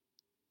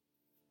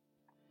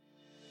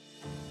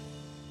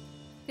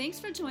Thanks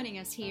for joining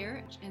us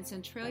here in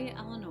Centralia,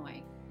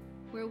 Illinois,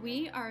 where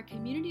we are a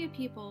community of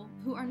people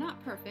who are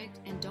not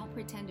perfect and don't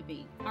pretend to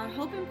be. Our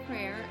hope and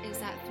prayer is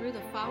that through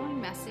the following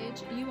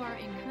message, you are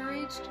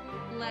encouraged,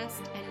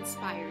 blessed, and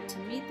inspired to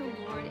meet the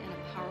Lord in a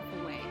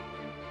powerful way.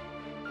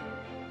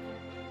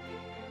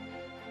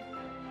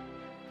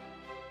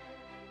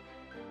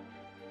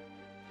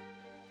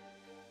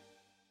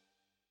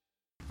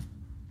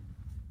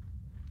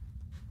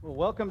 Well,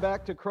 welcome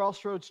back to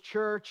Crossroads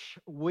Church,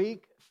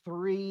 week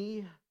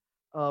 3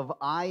 of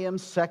I Am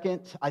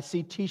Second. I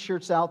see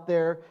t-shirts out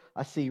there.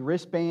 I see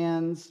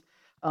wristbands.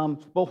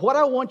 But what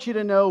I want you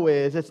to know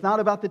is it's not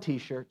about the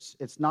t-shirts.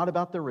 It's not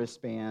about the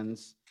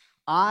wristbands.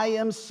 I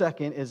Am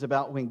Second is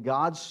about when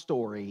God's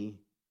story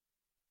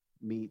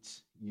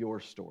meets your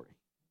story.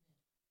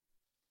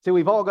 See,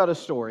 we've all got a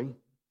story.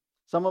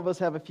 Some of us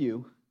have a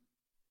few.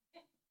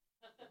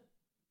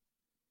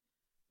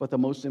 But the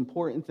most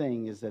important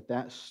thing is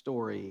that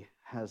story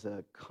has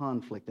a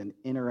conflict, an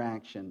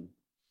interaction,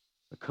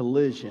 a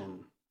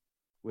collision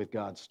with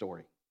God's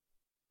story.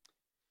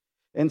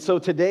 And so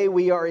today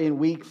we are in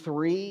week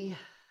 3.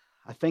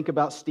 I think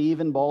about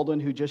Stephen Baldwin,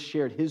 who just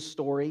shared his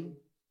story.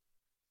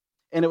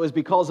 And it was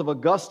because of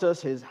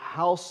Augustus, his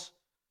housekeeper,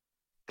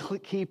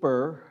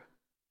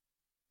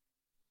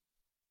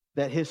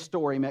 that his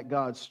story met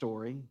God's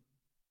story.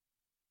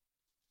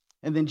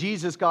 And then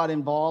Jesus got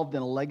involved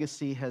and a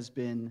legacy has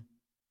been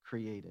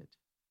created.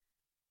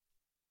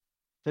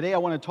 Today I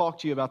want to talk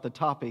to you about the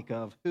topic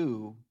of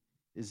who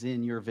is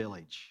in your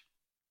village.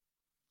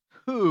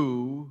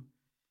 Who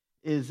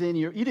is in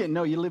your... You didn't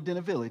know you lived in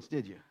a village,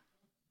 did you?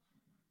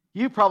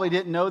 You probably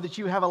didn't know that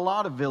you have a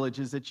lot of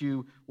villages that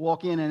you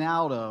walk in and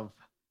out of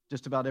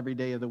just about every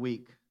day of the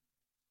week.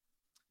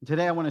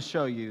 Today I want to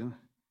show you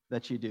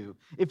that you do.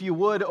 If you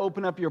would,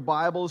 open up your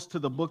Bibles to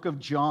the book of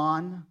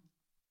John.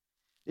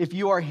 If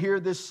you are here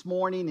this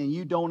morning and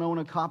you don't own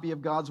a copy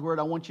of God's Word,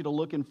 I want you to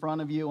look in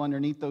front of you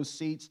underneath those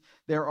seats.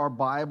 There are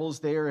Bibles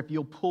there. If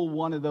you'll pull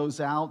one of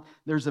those out,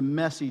 there's a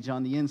message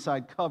on the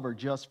inside cover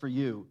just for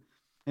you.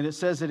 And it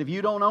says that if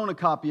you don't own a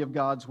copy of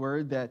God's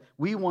Word, that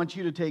we want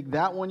you to take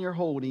that one you're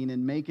holding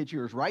and make it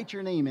yours. Write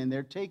your name in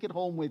there. Take it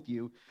home with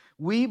you.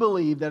 We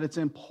believe that it's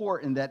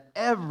important that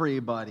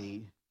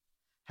everybody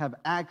have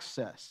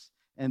access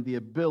and the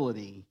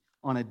ability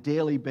on a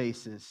daily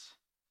basis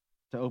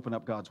to open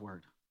up God's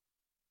Word.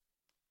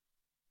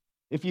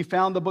 If you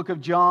found the book of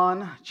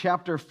John,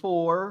 chapter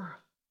 4,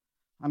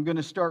 I'm going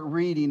to start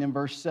reading in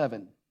verse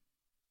 7.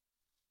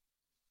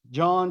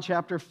 John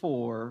chapter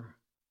 4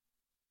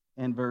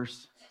 and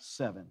verse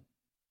 7.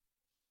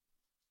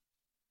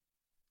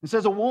 It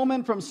says, a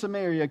woman from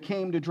Samaria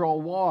came to draw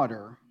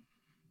water.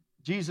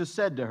 Jesus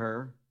said to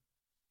her,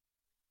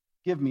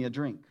 give me a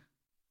drink.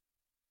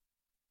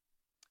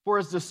 For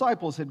his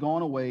disciples had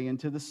gone away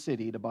into the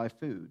city to buy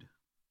food.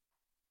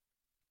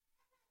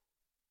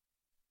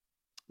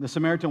 The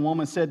Samaritan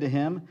woman said to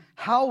him,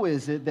 how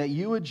is it that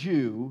you, a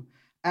Jew,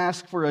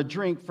 ask for a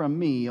drink from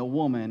me, a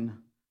woman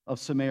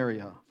of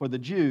Samaria? For the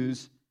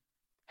Jews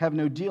have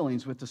no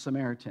dealings with the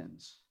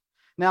Samaritans.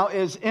 Now,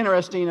 it's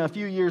interesting. A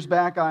few years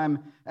back,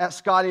 I'm at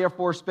Scott Air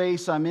Force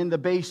Base. I'm in the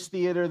base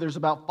theater. There's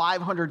about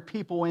 500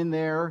 people in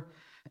there.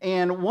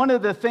 And one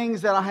of the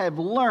things that I have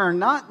learned,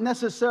 not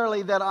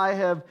necessarily that I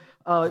have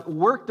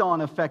worked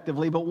on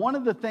effectively, but one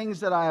of the things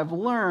that I have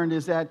learned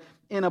is that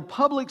in a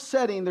public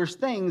setting, there's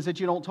things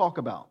that you don't talk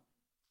about.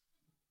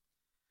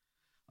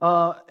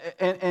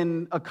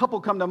 And a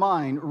couple come to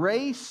mind: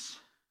 race,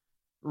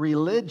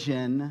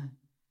 religion,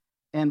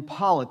 and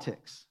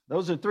politics.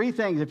 Those are 3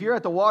 things. If you're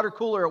at the water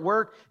cooler at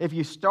work, if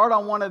you start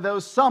on one of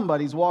those,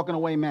 somebody's walking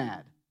away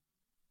mad.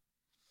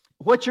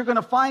 What you're going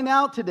to find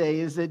out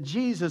today is that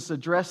Jesus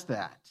addressed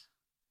that.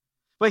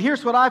 But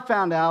here's what I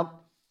found out.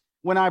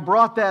 When I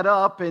brought that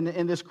up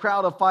in this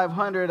crowd of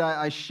 500,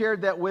 I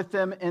shared that with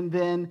them, and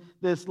then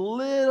this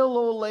little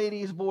old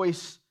lady's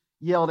voice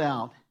yelled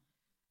out,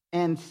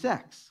 and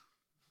sex.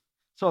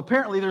 So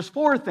apparently there's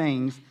 4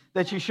 things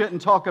that you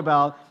shouldn't talk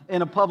about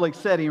in a public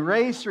setting: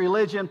 race,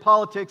 religion,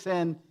 politics,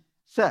 and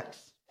sex.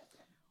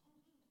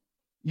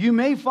 You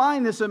may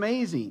find this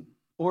amazing,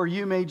 or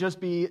you may just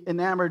be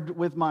enamored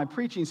with my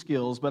preaching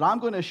skills, but I'm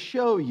going to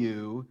show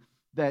you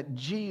that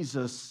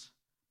Jesus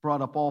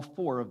brought up all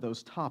 4 of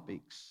those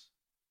topics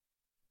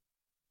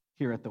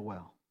here at the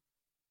well.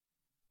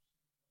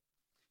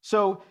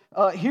 So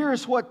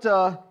here's what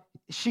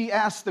she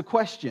asked the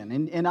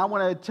question. And I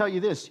want to tell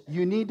you this.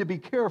 You need to be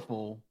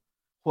careful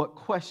what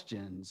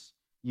questions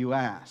you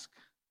ask.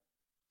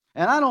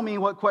 And I don't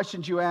mean what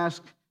questions you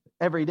ask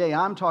every day.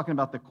 I'm talking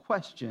about the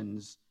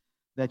questions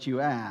that you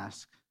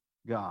ask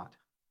God.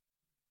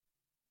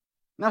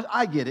 Now,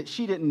 I get it.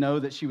 She didn't know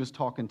that she was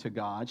talking to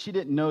God. She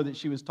didn't know that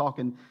she was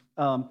talking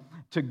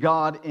to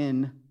God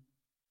in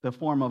the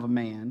form of a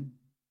man.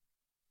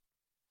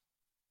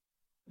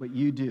 But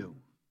you do.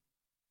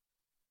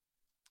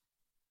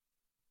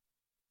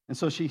 And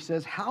so she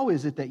says, how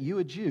is it that you,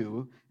 a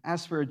Jew,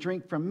 ask for a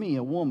drink from me,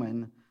 a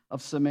woman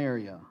of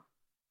Samaria?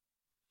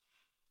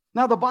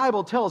 Now, the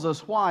Bible tells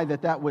us why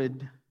that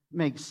would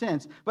makes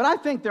sense. But I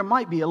think there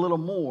might be a little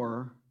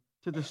more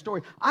to the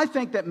story. I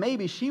think that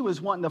maybe she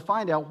was wanting to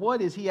find out,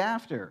 what is he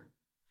after?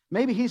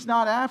 Maybe he's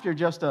not after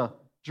just a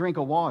drink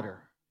of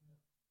water.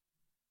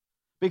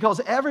 Because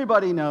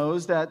everybody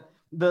knows that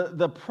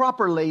the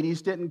proper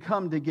ladies didn't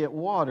come to get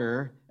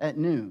water at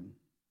noon.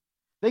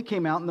 They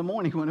came out in the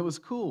morning when it was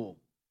cool.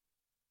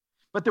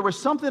 But there was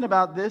something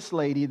about this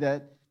lady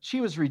that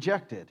she was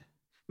rejected.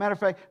 Matter of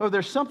fact,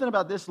 there's something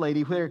about this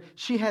lady where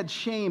she had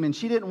shame and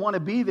she didn't want to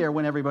be there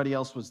when everybody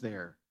else was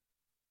there.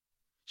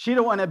 She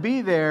didn't want to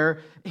be there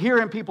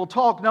hearing people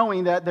talk,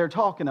 knowing that they're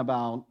talking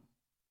about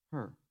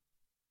her.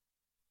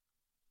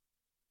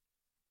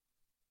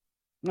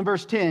 In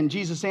verse 10,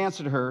 Jesus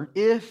answered her,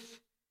 "If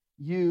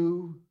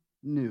you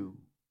knew."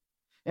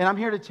 And I'm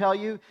here to tell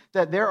you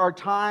that there are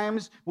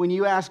times when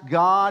you ask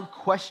God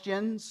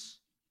questions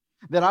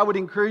that I would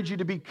encourage you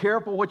to be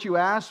careful what you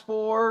ask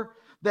for,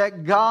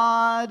 that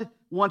God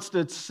wants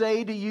to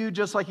say to you,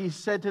 just like he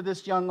said to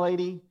this young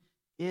lady,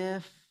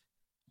 if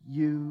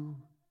you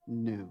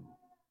knew.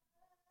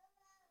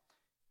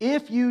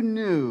 If you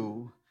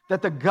knew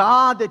that the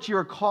God that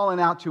you're calling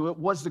out to, it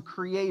was the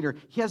Creator.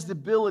 He has the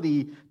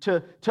ability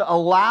to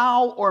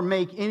allow or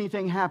make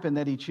anything happen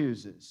that he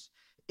chooses.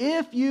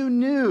 If you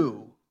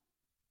knew.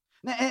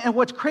 And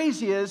what's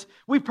crazy is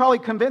we probably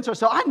convince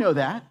ourselves, I know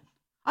that.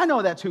 I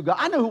know that's who God,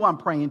 I know who I'm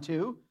praying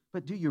to.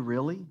 But do you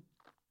really?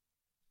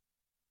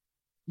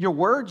 Your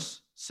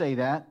words say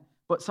that,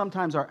 but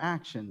sometimes our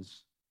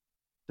actions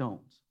don't.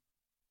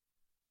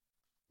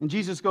 And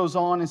Jesus goes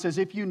on and says,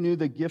 if you knew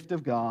the gift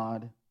of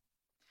God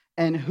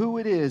and who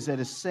it is that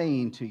is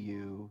saying to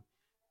you,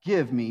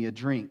 give me a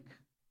drink,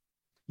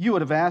 you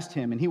would have asked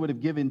him and he would have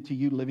given to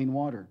you living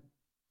water.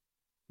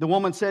 The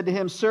woman said to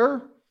him,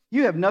 Sir,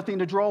 you have nothing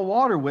to draw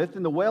water with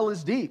and the well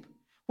is deep.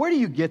 Where do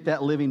you get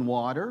that living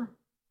water?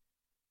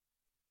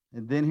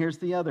 And then here's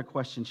the other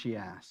question she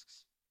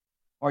asks.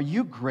 Are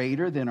you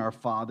greater than our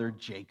father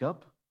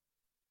Jacob?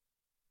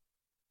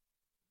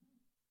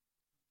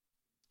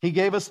 He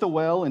gave us the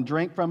well and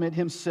drank from it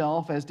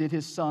himself, as did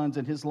his sons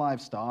and his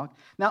livestock.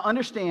 Now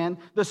understand,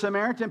 the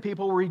Samaritan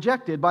people were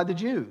rejected by the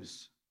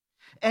Jews.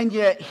 And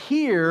yet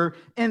here,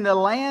 in the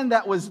land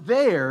that was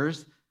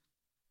theirs,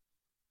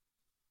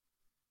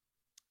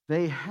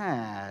 they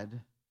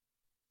had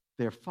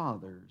their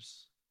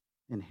father's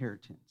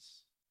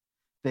inheritance.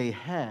 They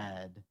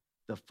had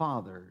the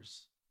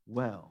father's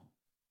well.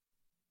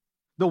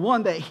 The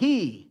one that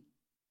he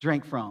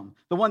drank from.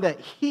 The one that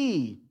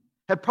he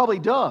had probably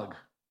dug.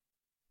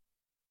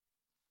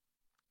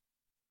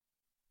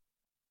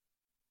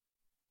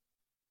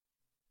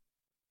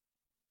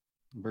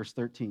 In verse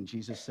 13,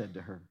 Jesus said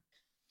to her,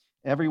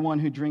 everyone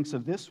who drinks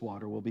of this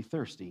water will be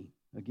thirsty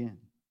again.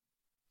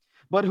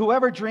 But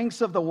whoever drinks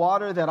of the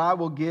water that I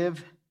will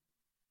give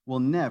will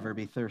never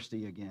be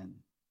thirsty again.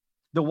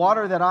 The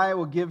water that I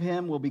will give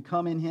him will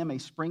become in him a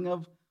spring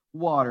of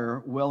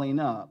water welling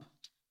up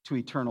to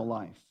eternal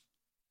life.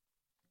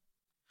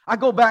 I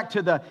go back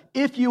to the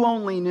if you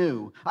only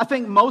knew. I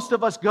think most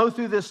of us go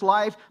through this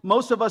life,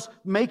 most of us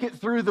make it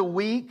through the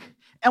week,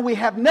 and we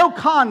have no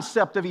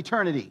concept of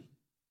eternity.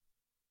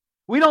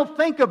 We don't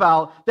think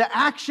about the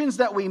actions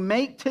that we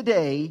make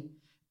today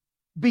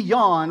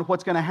beyond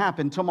what's going to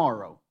happen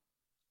tomorrow.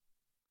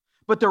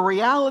 But the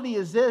reality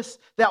is this,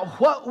 that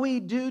what we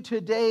do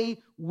today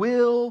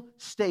will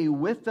stay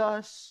with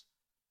us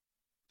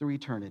through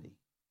eternity.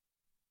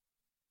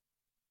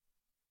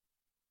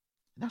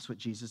 That's what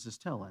Jesus is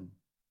telling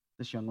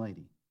this young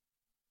lady.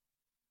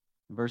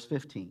 In verse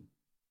 15,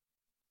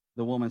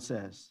 the woman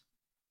says,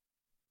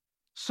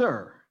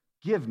 Sir,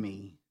 give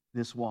me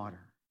this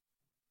water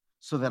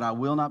so that I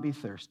will not be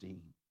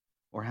thirsty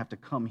or have to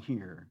come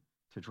here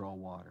to draw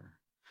water.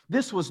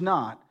 This was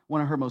not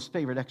one of her most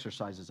favorite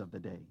exercises of the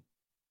day.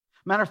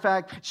 Matter of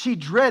fact, she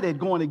dreaded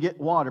going to get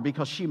water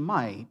because she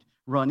might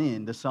run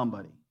into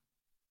somebody.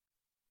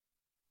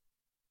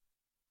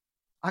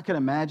 I can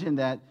imagine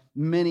that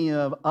many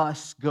of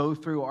us go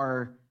through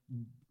our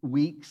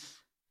weeks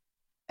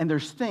and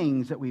there's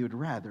things that we would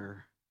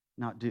rather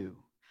not do.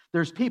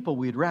 There's people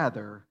we'd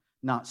rather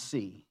not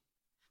see.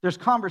 There's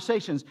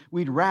conversations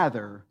we'd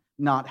rather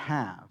not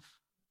have.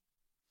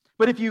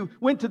 But if you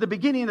went to the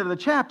beginning of the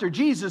chapter,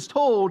 Jesus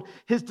told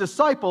his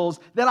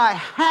disciples that I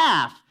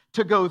have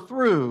to go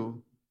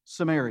through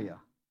Samaria.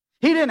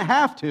 He didn't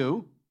have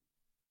to.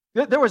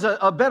 There was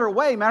a better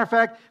way. Matter of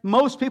fact,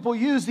 most people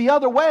use the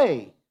other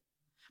way.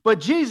 But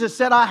Jesus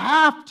said, I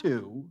have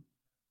to,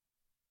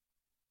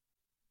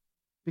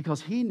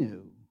 because he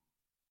knew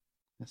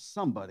that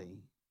somebody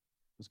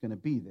was going to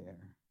be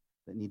there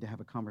that needed to have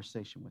a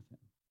conversation with him.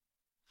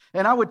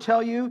 And I would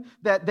tell you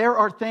that there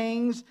are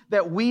things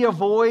that we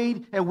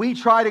avoid and we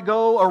try to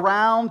go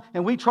around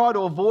and we try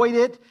to avoid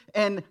it.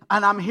 And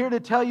I'm here to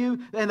tell you,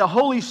 and the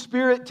Holy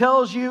Spirit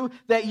tells you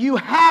that you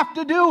have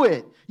to do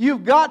it.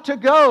 You've got to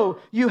go.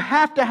 You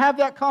have to have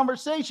that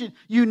conversation.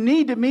 You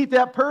need to meet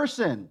that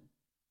person.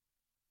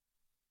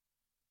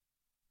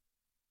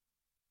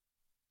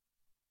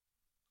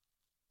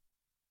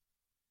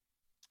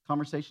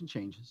 Conversation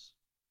changes.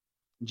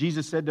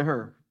 Jesus said to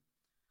her,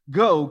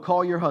 Go,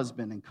 call your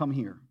husband and come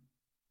here.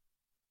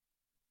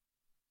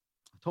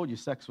 I told you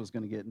sex was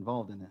going to get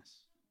involved in this.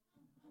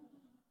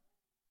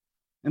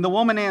 And the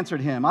woman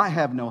answered him, I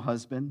have no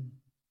husband.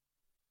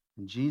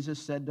 And Jesus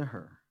said to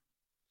her,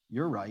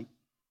 you're right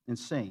in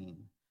saying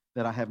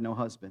that I have no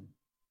husband.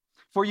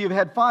 For you've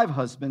had 5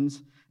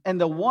 husbands,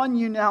 and the one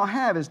you now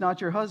have is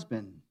not your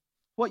husband.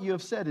 What you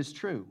have said is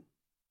true.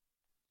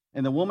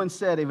 And the woman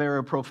said a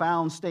very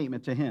profound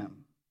statement to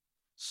him.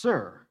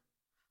 Sir,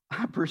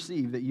 I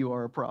perceive that you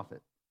are a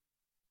prophet.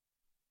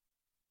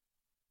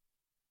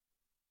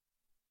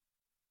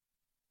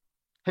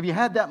 Have you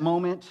had that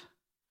moment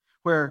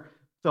where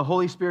the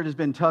Holy Spirit has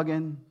been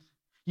tugging?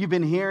 You've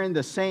been hearing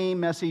the same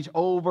message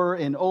over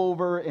and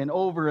over and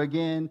over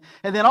again.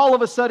 And then all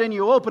of a sudden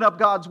you open up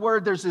God's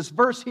Word. There's this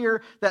verse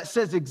here that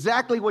says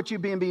exactly what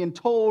you've been being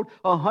told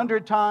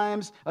 100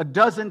 times, a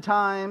dozen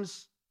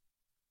times.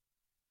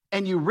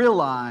 And you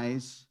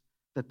realize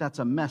that that's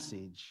a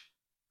message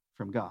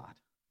from God.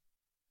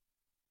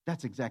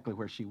 That's exactly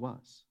where she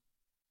was.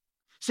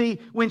 See,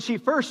 when she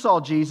first saw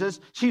Jesus,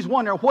 she's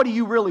wondering, what do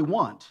you really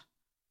want?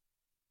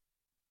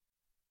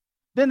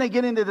 Then they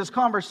get into this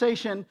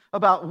conversation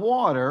about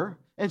water,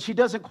 and she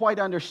doesn't quite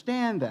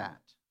understand that.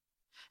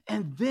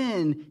 And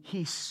then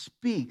he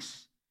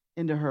speaks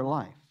into her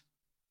life.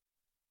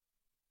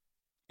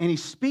 And he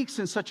speaks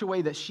in such a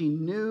way that she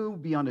knew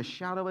beyond a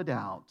shadow of a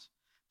doubt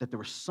that there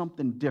was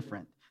something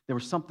different. There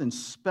was something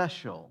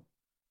special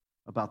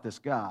about this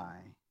guy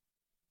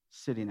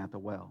sitting at the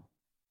well.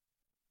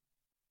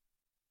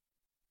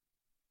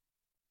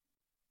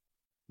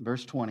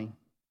 Verse 20.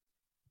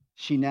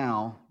 She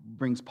now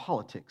brings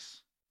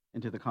politics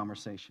into the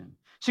conversation.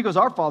 She goes,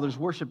 our fathers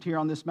worshipped here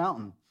on this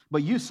mountain,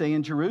 but you say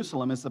in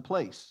Jerusalem is the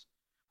place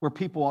where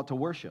people ought to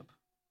worship.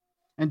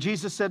 And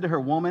Jesus said to her,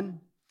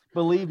 woman,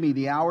 believe me,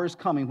 the hour is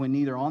coming when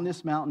neither on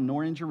this mountain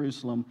nor in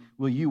Jerusalem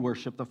will you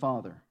worship the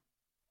Father.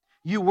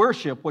 You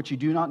worship what you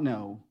do not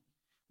know.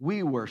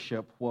 We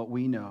worship what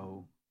we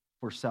know,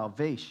 for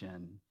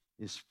salvation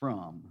is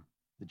from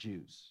the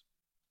Jews.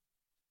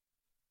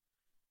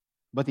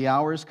 But the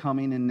hour is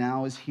coming, and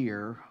now is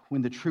here,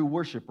 when the true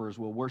worshipers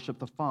will worship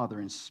the Father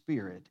in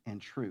spirit and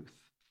truth.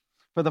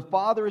 For the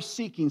Father is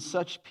seeking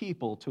such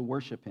people to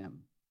worship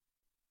him.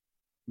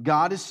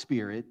 God is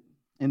spirit,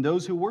 and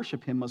those who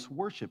worship him must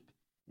worship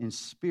in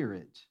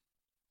spirit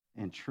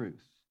and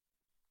truth.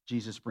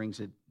 Jesus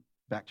brings it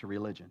back to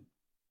religion.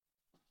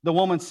 The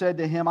woman said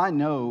to him, I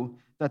know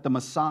that the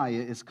Messiah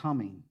is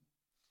coming,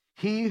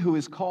 he who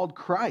is called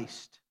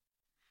Christ.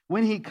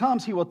 When he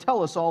comes, he will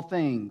tell us all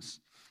things.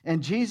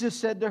 And Jesus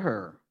said to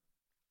her,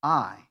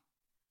 I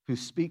who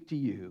speak to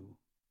you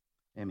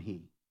am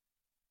he.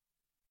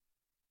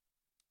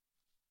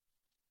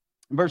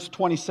 In verse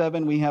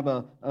 27, we have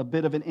a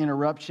bit of an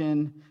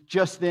interruption.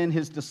 Just then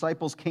his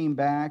disciples came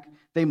back.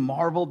 They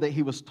marveled that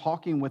he was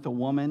talking with a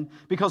woman,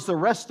 because the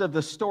rest of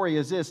the story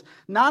is this.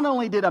 Not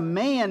only did a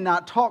man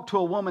not talk to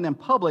a woman in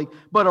public,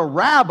 but a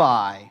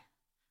rabbi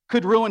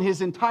could ruin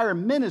his entire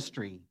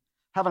ministry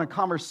having a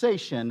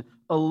conversation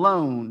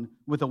alone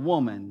with a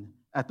woman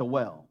at the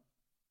well.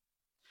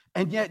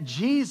 And yet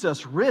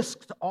Jesus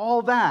risked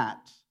all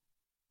that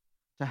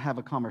to have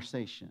a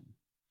conversation.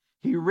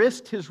 He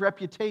risked his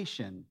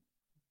reputation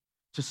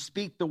to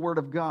speak the word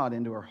of God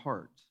into her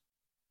heart.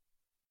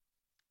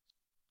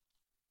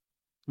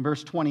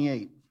 Verse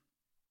 28.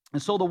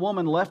 And so the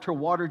woman left her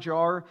water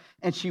jar,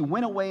 and she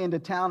went away into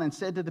town and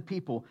said to the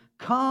people,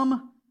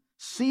 come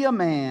see a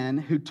man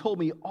who told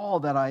me all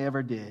that I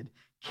ever did.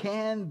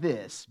 Can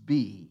this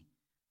be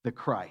the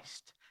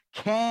Christ?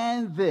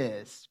 Can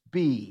this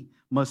be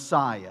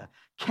Messiah?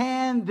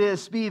 Can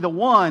this be the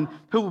one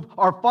who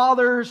our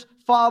father's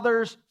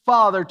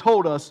father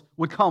told us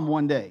would come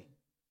one day?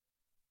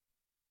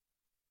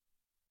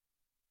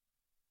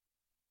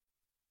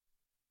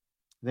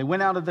 They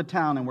went out of the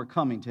town and were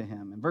coming to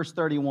him. In verse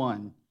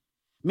 31,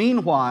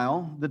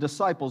 meanwhile, the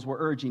disciples were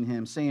urging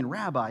him, saying,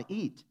 Rabbi,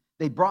 eat.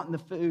 They brought in the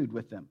food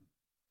with them.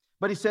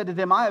 But he said to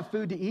them, I have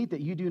food to eat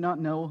that you do not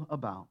know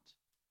about.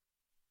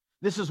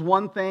 This is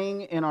one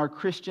thing in our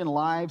Christian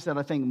lives that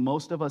I think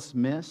most of us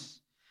miss,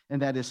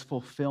 and that is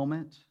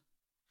fulfillment.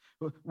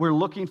 We're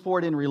looking for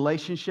it in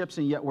relationships,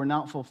 and yet we're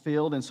not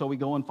fulfilled, and so we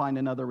go and find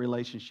another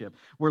relationship.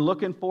 We're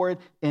looking for it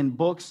in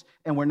books,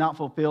 and we're not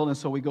fulfilled, and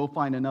so we go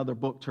find another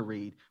book to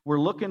read. We're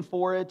looking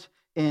for it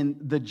in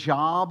the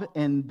job,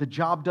 and the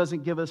job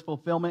doesn't give us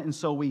fulfillment, and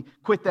so we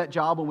quit that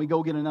job and we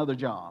go get another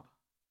job.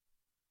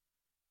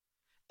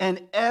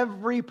 And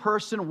every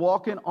person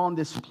walking on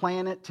this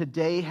planet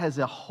today has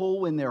a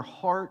hole in their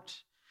heart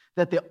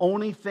that the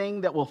only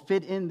thing that will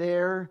fit in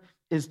there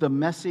is the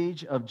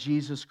message of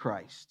Jesus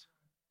Christ.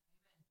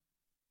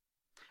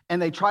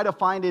 And they try to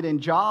find it in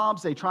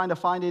jobs, they try to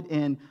find it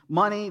in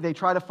money, they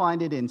try to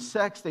find it in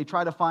sex, they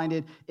try to find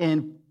it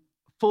in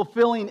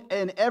fulfilling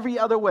in every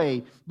other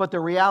way, but the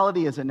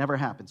reality is it never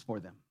happens for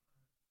them.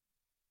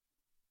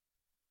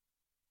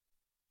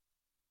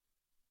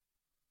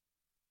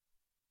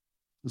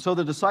 And so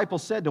the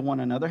disciples said to one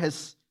another,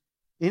 has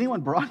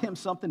anyone brought him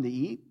something to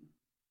eat?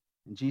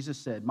 And Jesus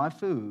said, my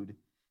food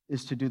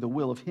is to do the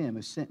will of him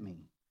who sent me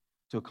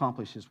to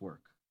accomplish his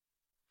work.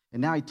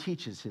 And now he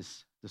teaches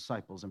his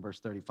disciples in verse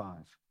 35.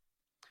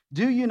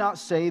 Do you not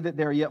say that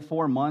there are yet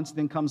 4 months,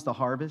 then comes the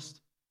harvest?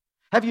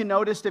 Have you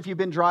noticed if you've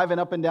been driving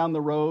up and down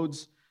the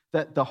roads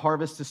that the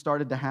harvest has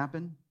started to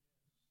happen?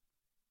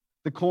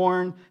 The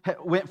corn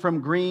went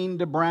from green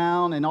to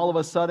brown, and all of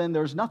a sudden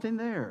there's nothing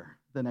there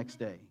the next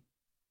day.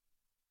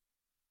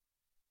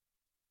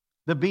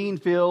 The bean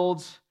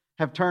fields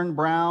have turned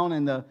brown,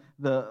 and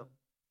the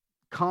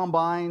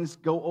combines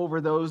go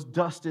over those.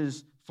 Dust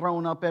is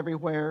thrown up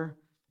everywhere,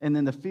 and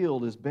then the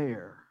field is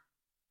bare.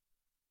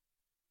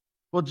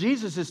 Well,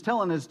 Jesus is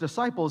telling his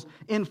disciples,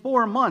 in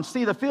 4 months,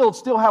 see, the fields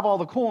still have all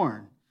the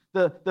corn.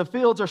 The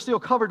fields are still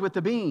covered with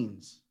the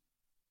beans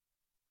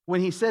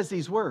when he says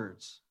these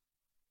words.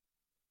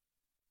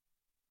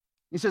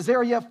 He says, there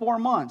are yet 4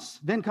 months,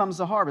 then comes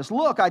the harvest.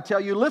 Look, I tell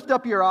you, lift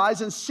up your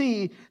eyes and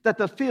see that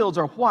the fields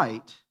are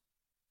white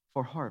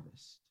for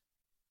harvest.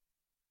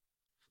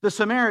 The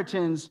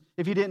Samaritans,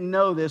 if you didn't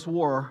know this,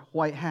 wore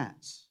white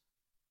hats.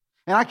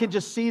 And I can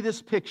just see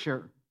this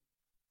picture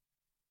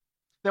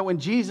that when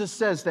Jesus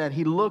says that,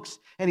 he looks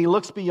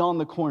beyond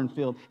the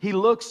cornfield. He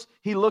looks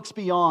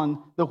beyond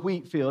the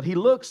wheat field. He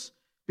looks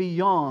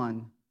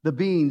beyond the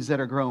beans that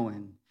are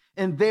growing.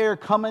 And there,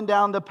 coming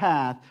down the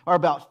path, are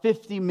about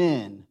 50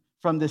 men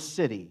from this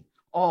city,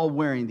 all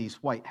wearing these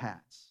white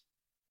hats.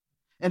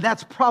 And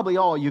that's probably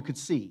all you could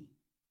see.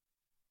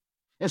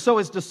 And so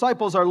his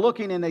disciples are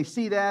looking and they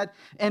see that.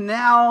 And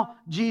now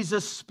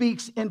Jesus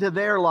speaks into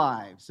their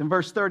lives. In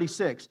verse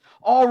 36,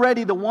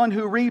 already the one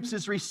who reaps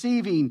is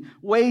receiving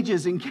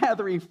wages and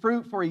gathering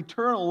fruit for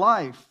eternal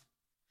life,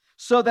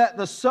 so that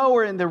the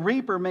sower and the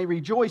reaper may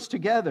rejoice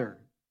together.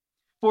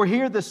 For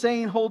here the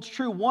saying holds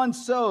true, one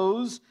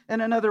sows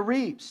and another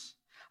reaps.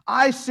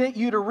 I sent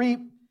you to reap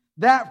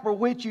that for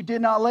which you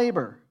did not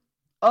labor.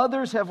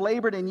 Others have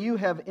labored and you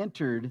have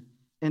entered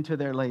into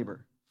their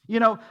labor. You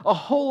know, a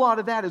whole lot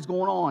of that is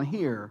going on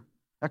here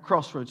at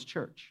Crossroads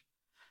Church.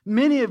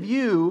 Many of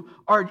you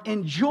are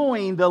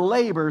enjoying the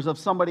labors of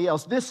somebody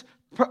else. This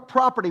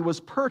property was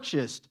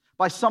purchased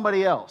by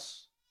somebody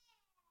else.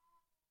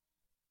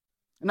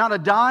 Not a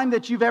dime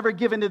that you've ever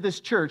given to this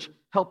church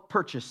helped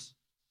purchase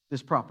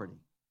this property.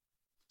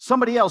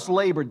 Somebody else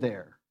labored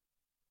there.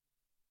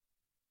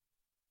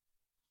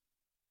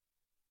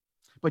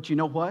 But you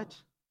know what?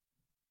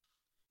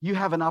 You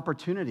have an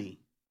opportunity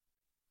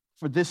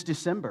for this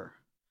December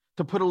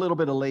to put a little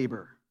bit of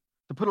labor,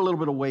 to put a little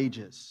bit of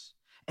wages,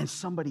 and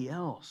somebody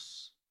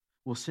else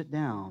will sit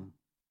down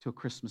to a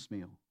Christmas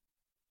meal.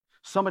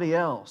 Somebody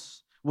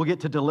else will get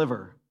to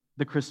deliver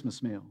the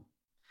Christmas meal.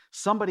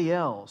 Somebody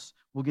else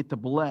will get to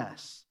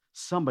bless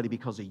somebody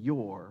because of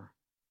your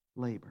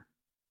labor.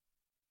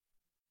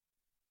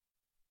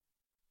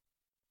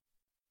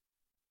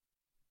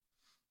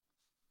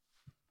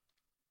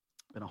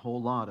 Been a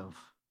whole lot of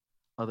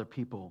other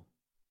people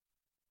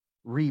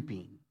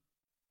reaping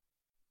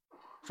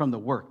from the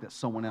work that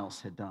someone else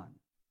had done.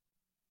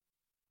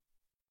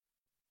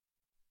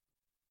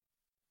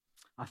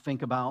 I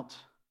think about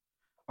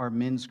our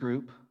men's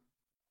group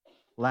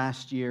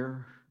last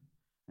year,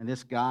 and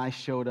this guy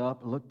showed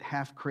up, looked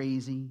half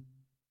crazy,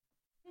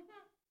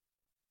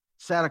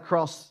 sat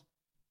across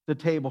the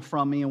table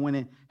from me, and when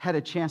he had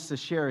a chance to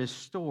share his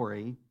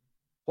story,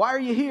 why are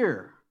you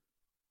here?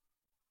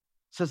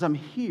 Says, I'm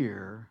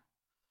here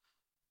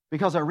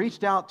because I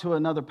reached out to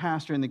another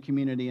pastor in the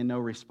community and no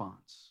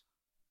response.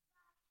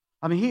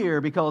 I'm here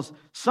because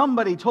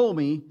somebody told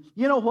me,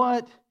 you know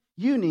what?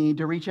 You need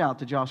to reach out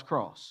to Josh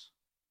Cross.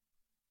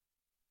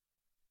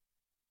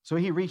 So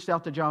he reached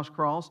out to Josh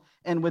Cross,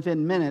 and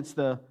within minutes,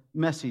 the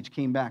message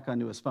came back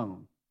onto his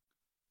phone.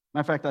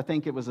 Matter of fact, I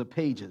think it was a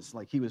Pages,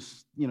 like he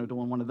was,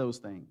 doing one of those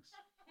things.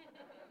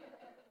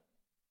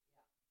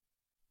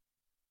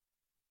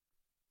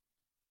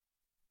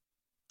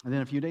 And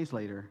then a few days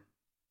later,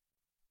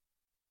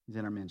 he's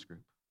in our men's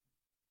group.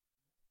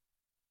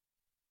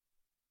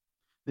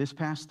 This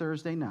past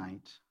Thursday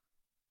night,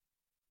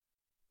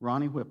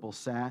 Ronnie Whipple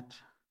sat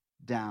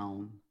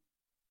down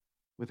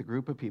with a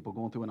group of people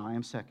going through an I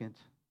Am Second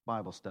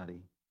Bible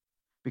study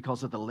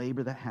because of the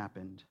labor that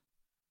happened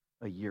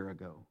a year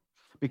ago.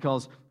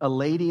 Because a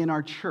lady in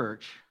our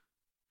church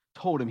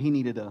told him he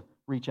needed to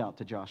reach out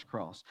to Josh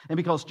Cross. And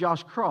because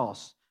Josh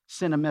Cross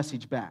sent a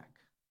message back.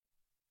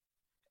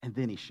 And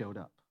then he showed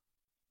up.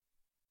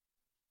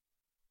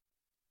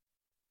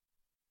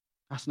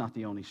 That's not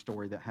the only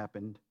story that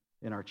happened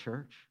in our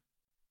church.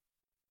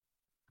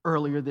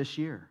 Earlier this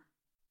year,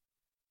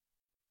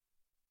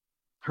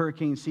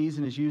 hurricane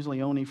season is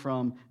usually only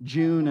from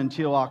June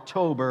until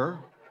October.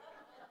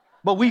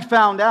 But we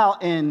found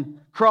out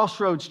in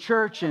Crossroads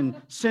Church in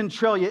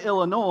Centralia,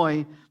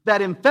 Illinois,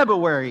 that in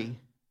February,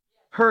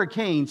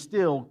 hurricanes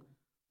still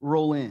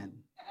roll in.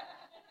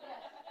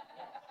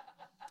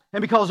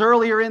 And because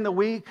earlier in the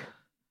week,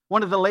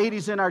 one of the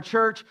ladies in our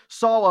church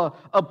saw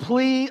a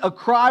plea, a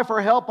cry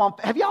for help on.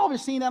 Have y'all ever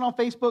seen that on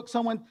Facebook?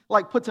 Someone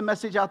puts a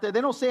message out there.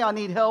 They don't say I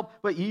need help,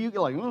 but you're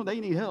like, oh,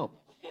 they need help.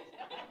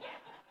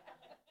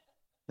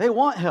 They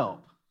want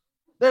help.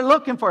 They're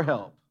looking for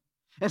help.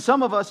 And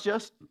some of us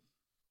just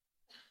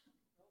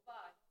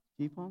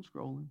keep on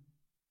scrolling.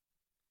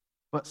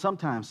 But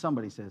sometimes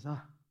somebody says,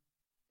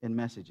 in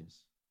messages,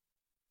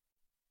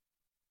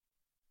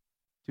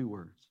 2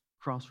 words,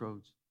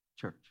 Crossroads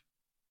Church.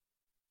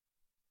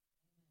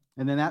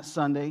 And then that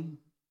Sunday,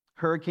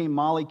 Hurricane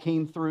Molly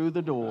came through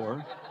the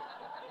door.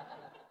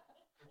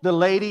 The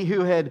lady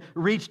who had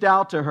reached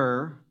out to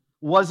her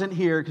wasn't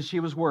here because she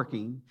was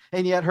working,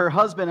 and yet her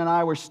husband and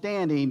I were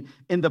standing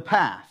in the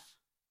path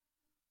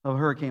of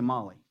Hurricane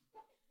Molly.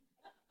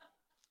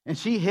 And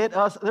she hit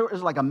us. There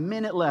was like a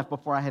minute left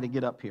before I had to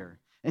get up here.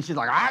 And she's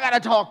like, I got to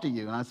talk to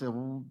you. And I said,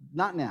 well,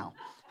 not now.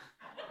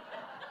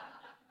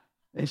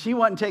 And she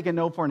wasn't taking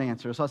no for an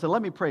answer. So I said,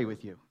 let me pray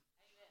with you.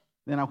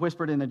 Then I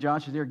whispered into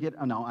Josh's ear,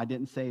 oh, no, I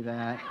didn't say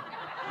that.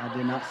 I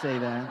did not say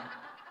that.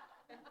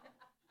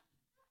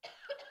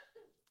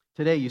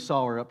 Today you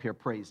saw her up here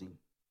praising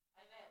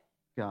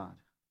God.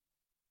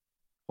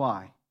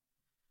 Why?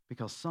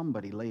 Because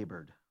somebody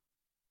labored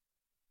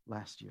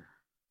last year.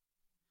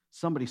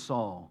 Somebody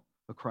saw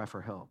a cry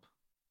for help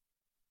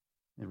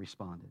and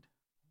responded.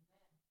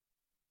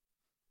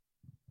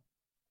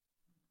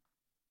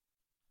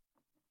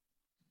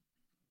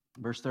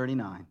 Verse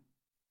 39.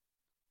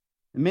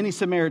 And many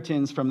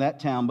Samaritans from that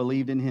town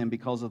believed in him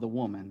because of the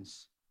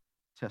woman's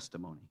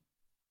testimony.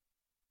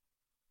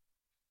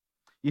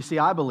 You see,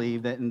 I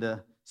believe that in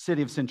the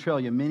city of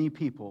Centralia, many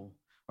people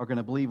are going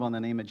to believe on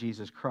the name of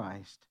Jesus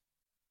Christ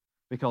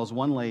because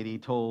one lady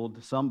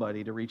told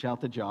somebody to reach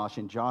out to Josh,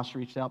 and Josh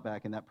reached out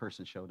back, and that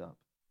person showed up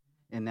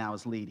and now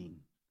is leading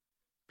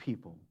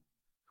people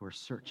who are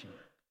searching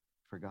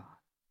for God.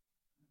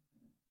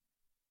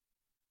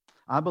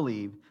 I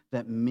believe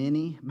that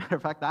many, matter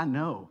of fact, I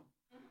know,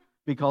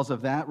 because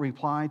of that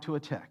reply to a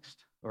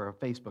text or a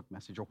Facebook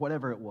message or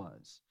whatever it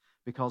was,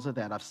 because of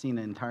that, I've seen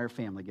an entire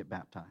family get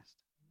baptized.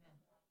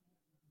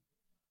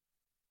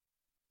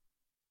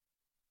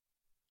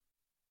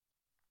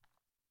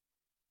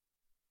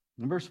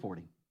 In verse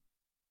 40.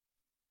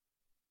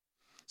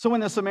 So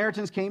when the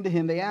Samaritans came to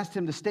him, they asked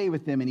him to stay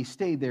with them, and he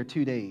stayed there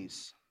 2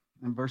 days.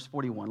 In verse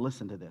 41,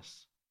 listen to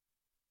this.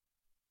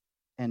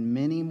 And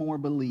many more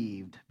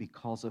believed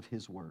because of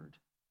his word.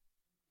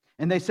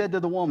 And they said to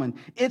the woman,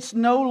 it's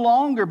no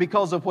longer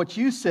because of what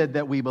you said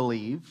that we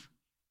believe,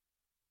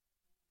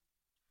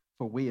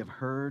 for we have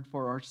heard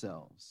for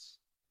ourselves,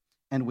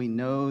 and we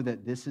know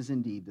that this is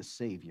indeed the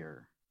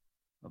Savior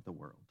of the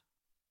world.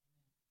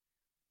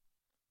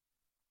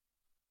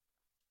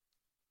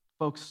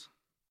 Folks,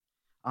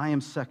 I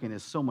Am Second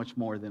is so much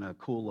more than a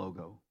cool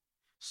logo,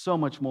 so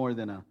much more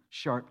than a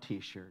sharp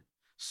t-shirt,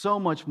 so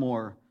much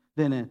more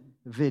than a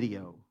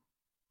video.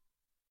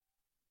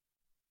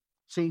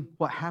 See,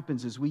 what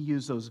happens is we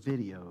use those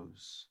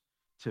videos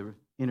to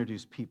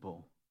introduce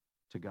people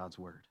to God's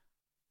Word.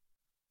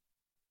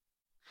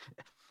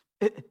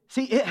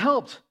 It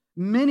helped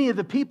many of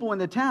the people in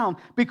the town.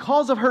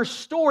 Because of her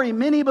story,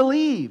 many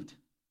believed.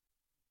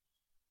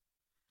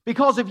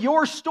 Because of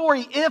your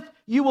story, if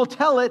you will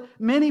tell it,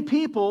 many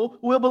people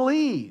will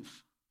believe.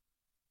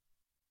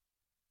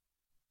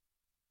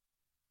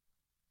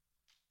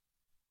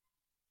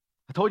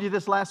 I told you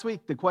this last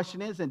week. The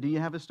question isn't, do you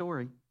have a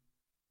story?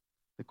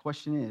 The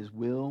question is,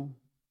 will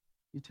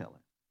you tell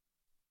it?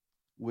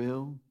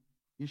 Will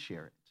you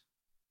share it?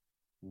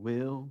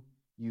 Will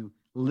you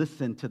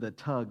listen to the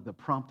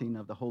prompting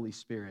of the Holy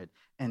Spirit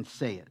and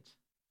say it?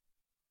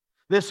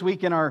 This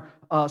week in our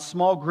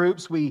small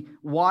groups, we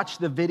watched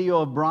the video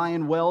of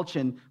Brian Welch,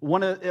 and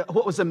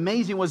what was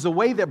amazing was the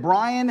way that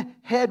Brian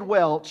Head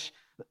Welch,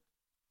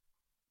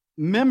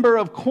 member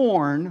of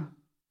Korn,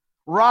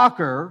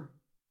 rocker,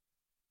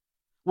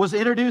 was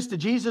introduced to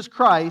Jesus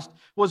Christ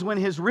was when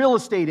his real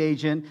estate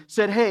agent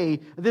said,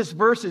 hey, this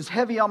verse is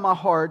heavy on my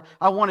heart.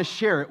 I want to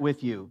share it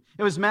with you.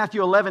 It was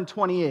Matthew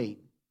 11:28. It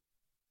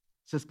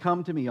says,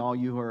 come to me, all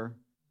you who are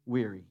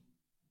weary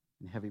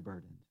and heavy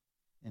burdened,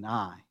 and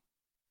I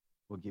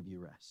will give you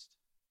rest.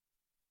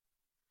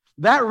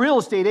 That real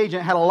estate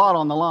agent had a lot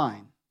on the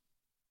line.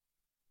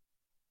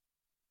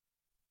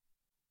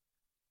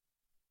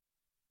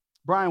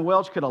 Brian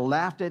Welch could have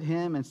laughed at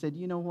him and said,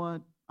 you know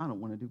what? I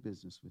don't want to do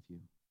business with you.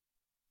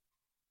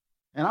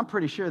 And I'm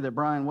pretty sure that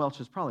Brian Welch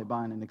is probably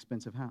buying an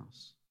expensive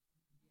house.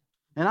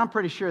 And I'm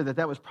pretty sure that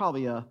that was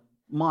probably a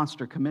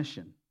monster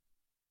commission.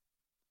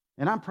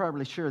 And I'm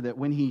probably sure that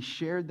when he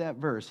shared that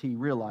verse, he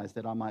realized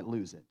that I might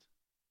lose it.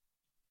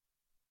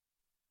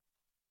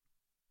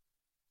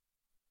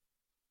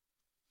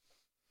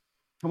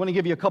 I want to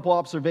give you a couple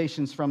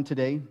observations from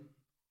today.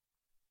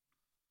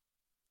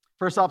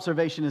 First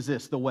observation is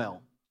this, the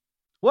well.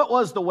 What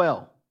was the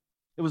well?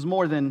 It was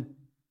more than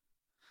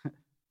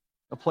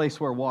a place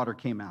where water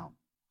came out.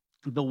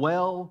 The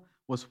well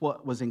was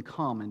what was in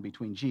common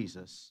between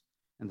Jesus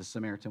and the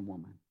Samaritan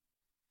woman.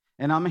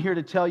 And I'm here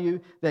to tell you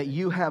that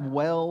you have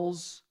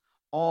wells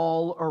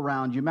all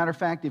around you. Matter of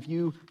fact, if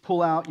you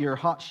pull out your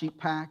hot sheet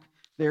pack,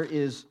 there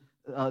is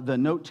the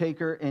note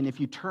taker, and if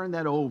you turn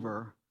that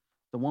over,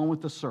 the one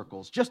with the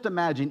circles, just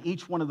imagine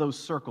each one of those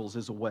circles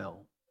is a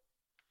well.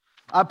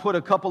 I put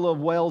a couple of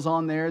wells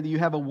on there. You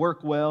have a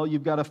work well.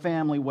 You've got a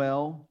family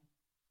well.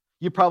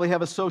 You probably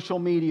have a social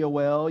media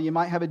well. You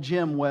might have a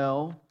gym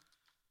well.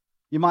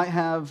 You might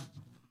have,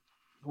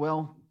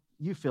 well,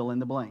 you fill in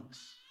the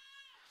blanks.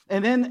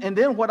 And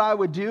then what I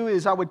would do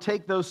is I would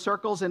take those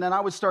circles and then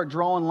I would start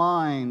drawing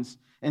lines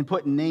and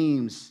put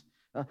names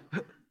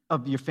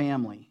of your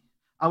family.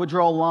 I would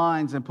draw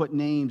lines and put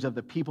names of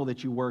the people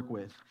that you work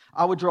with.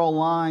 I would draw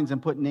lines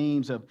and put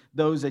names of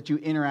those that you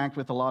interact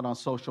with a lot on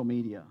social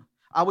media.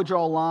 I would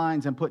draw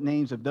lines and put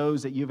names of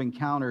those that you've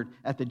encountered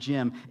at the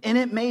gym. And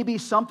it may be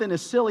something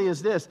as silly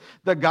as this: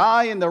 the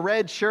guy in the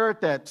red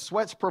shirt that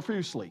sweats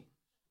profusely.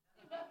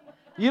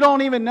 You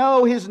don't even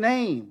know his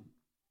name.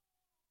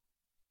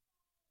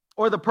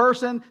 Or the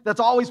person that's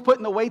always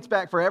putting the weights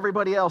back for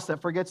everybody else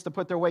that forgets to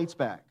put their weights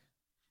back.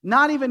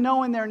 Not even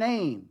knowing their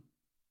name.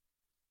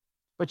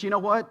 But you know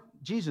what?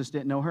 Jesus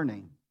didn't know her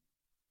name.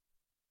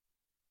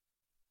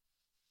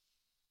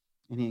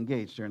 And he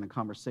engaged her in a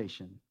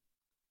conversation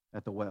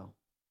at the well.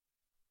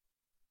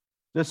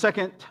 The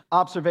second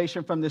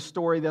observation from this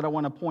story that I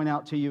want to point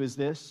out to you is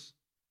this: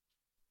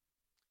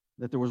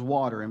 that there was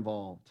water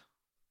involved.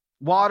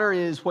 Water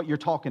is what you're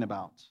talking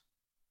about.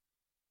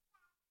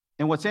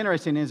 And what's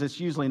interesting is it's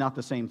usually not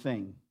the same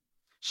thing.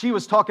 She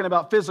was talking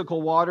about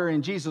physical water,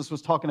 and Jesus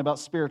was talking about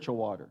spiritual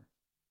water.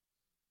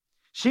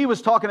 She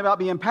was talking about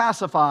being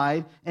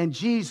pacified, and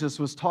Jesus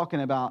was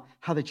talking about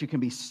how that you can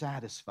be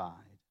satisfied.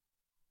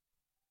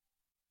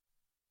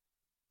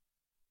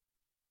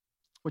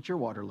 What's your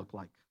water look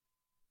like?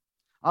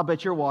 I'll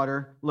bet your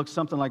water looks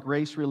something like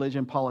race,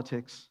 religion,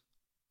 politics,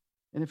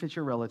 and if it's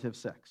your relative,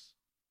 sex.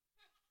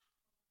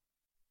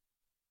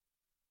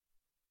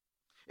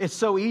 It's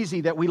so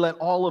easy that we let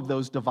all of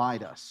those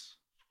divide us.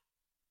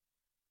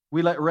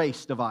 We let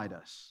race divide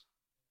us.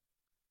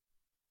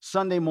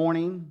 Sunday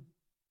morning,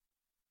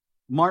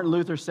 Martin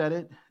Luther said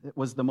it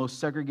was the most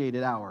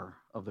segregated hour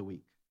of the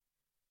week.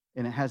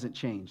 And it hasn't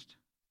changed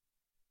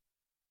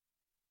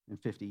in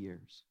 50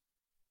 years.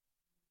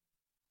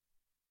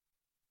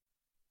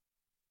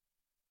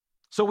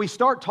 So we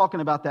start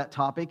talking about that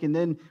topic, and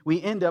then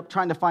we end up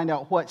trying to find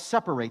out what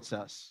separates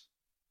us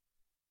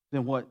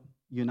than what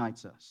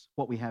unites us,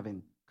 what we have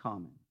in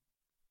common.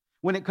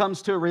 When it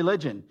comes to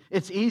religion,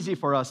 it's easy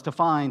for us to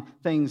find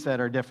things that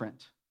are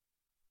different.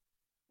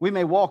 We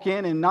may walk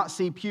in and not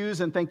see pews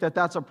and think that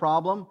that's a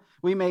problem.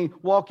 We may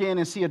walk in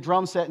and see a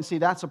drum set and see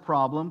that's a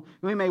problem.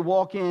 We may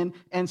walk in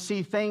and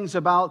see things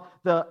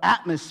about the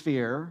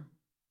atmosphere,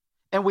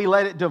 and we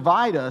let it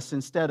divide us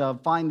instead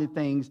of finding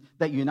things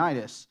that unite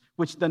us,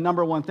 which the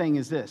number one thing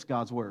is this: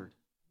 God's Word.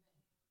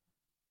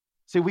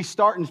 See, we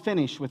start and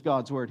finish with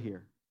God's Word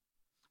here.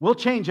 We'll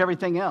change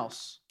everything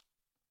else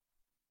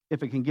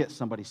if it can get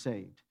somebody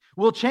saved.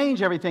 We'll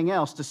change everything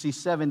else to see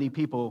 70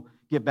 people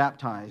get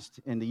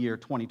baptized in the year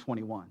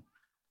 2021.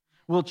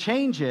 We'll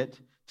change it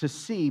to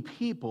see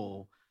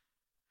people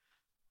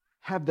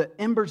have the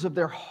embers of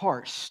their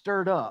heart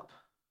stirred up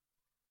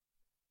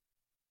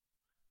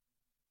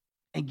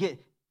and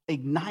get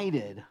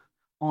ignited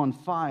on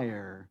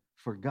fire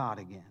for God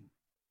again.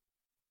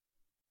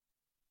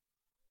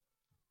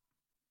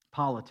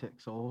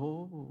 Politics.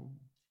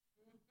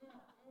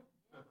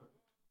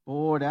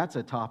 Oh, that's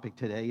a topic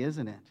today,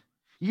 isn't it?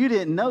 You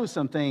didn't know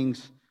some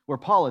things were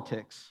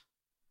politics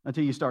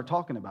until you start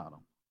talking about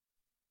them.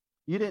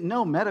 You didn't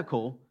know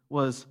medical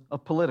was a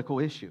political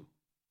issue.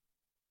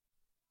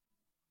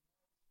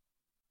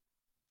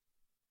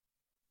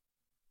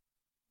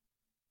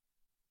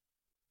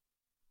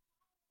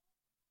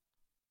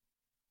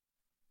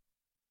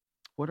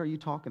 What are you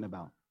talking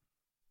about?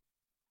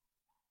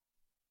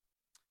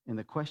 And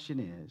the question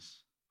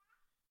is,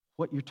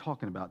 what you're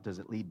talking about, does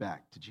it lead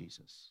back to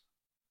Jesus?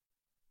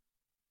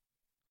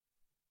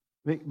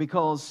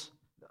 Because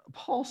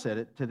Paul said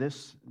it to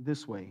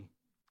this way.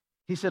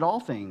 He said, all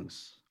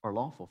things are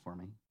lawful for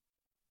me.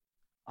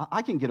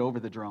 I can get over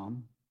the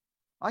drum.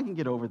 I can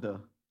get over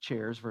the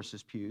chairs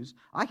versus pews.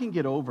 I can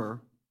get over,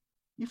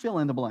 you fill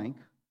in the blank,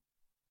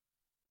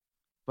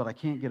 but I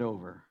can't get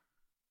over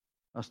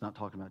us not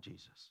talking about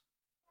Jesus.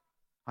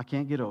 I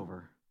can't get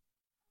over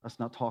us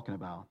not talking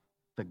about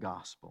the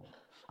gospel.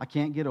 I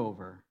can't get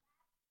over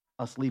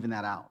us leaving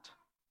that out.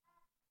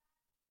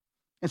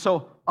 And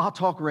so I'll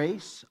talk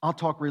race, I'll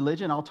talk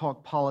religion, I'll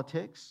talk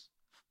politics,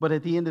 but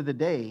at the end of the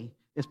day,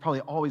 it's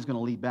probably always going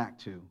to lead back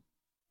to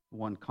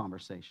one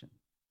conversation.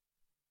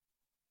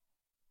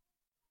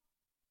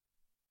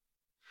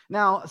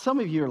 Now, some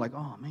of you are like,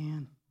 oh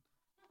man,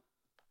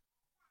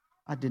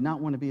 I did not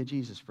want to be a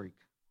Jesus freak.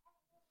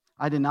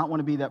 I did not want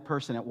to be that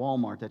person at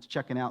Walmart that's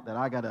checking out that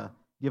I got to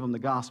give them the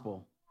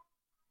gospel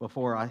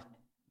before I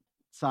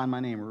sign my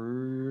name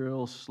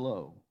real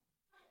slow.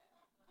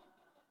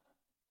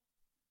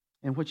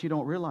 And what you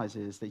don't realize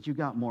is that you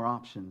got more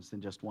options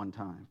than just one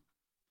time.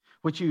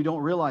 What you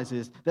don't realize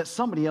is that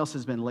somebody else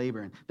has been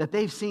laboring, that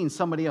they've seen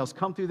somebody else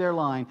come through their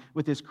line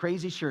with this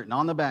crazy shirt, and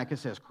on the back it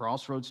says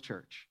Crossroads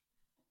Church.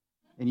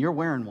 And you're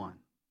wearing one.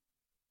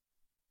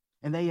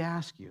 And they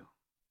ask you,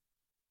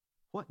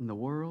 what in the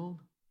world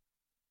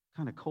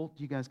kind of cult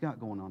you guys got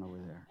going on over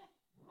there?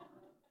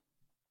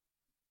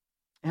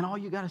 And all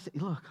you got to say,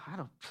 look,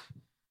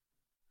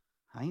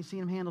 I ain't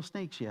seen him handle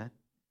snakes yet.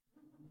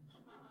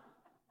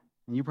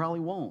 And you probably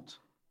won't.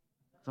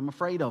 'Cause I'm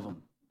afraid of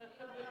them.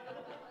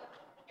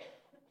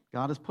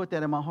 God has put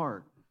that in my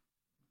heart.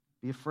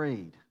 Be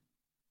afraid.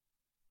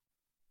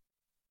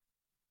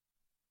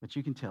 But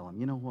you can tell him,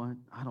 you know what?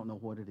 I don't know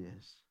what it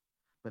is.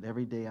 But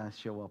every day I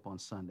show up on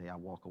Sunday, I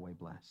walk away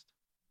blessed.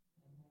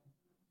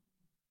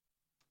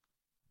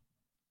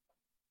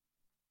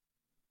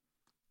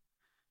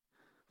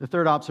 The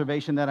third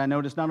observation that I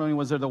noticed, not only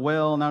was there the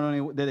well, not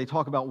only did they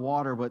talk about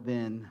water, but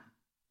then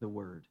the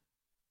word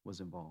was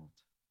involved.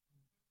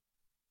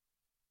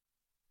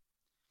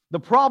 The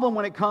problem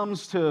when it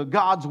comes to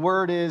God's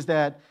word is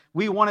that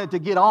we want it to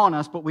get on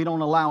us, but we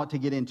don't allow it to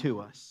get into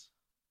us.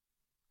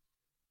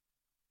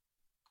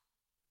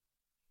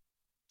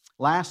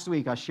 Last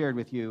week I shared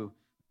with you,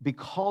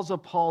 because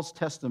of Paul's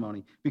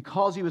testimony,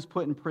 because he was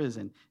put in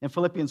prison, in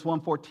Philippians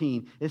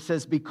 1:14, it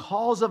says,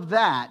 because of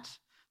that,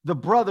 the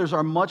brothers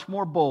are much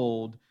more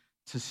bold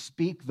to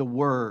speak the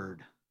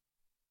word.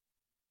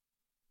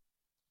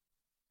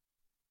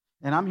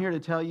 And I'm here to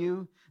tell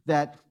you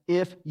that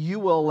if you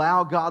will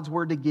allow God's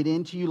word to get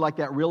into you like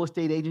that real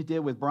estate agent did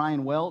with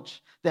Brian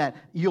Welch, that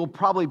you'll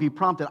probably be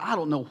prompted, I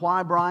don't know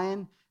why,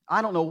 Brian.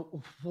 I don't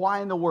know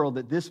why in the world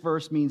that this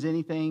verse means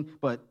anything,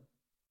 but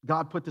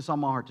God put this on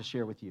my heart to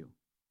share with you.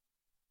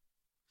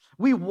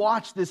 We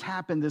watched this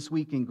happen this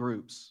week in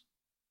groups.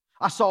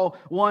 I saw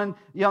one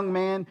young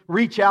man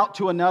reach out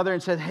to another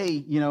and said, hey,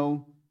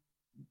 the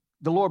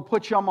Lord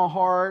put you on my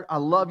heart. I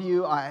love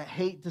you. I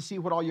hate to see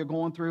what all you're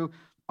going through.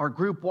 Our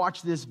group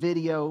watched this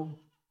video.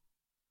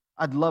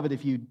 I'd love it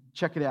if you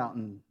check it out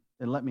and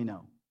let me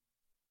know.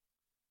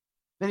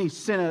 Then he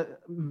sent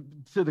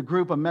to the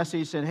group a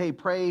message, said, hey,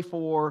 pray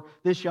for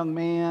this young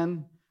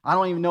man. I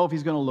don't even know if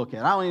he's going to look at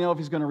it. I don't even know if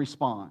he's going to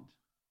respond.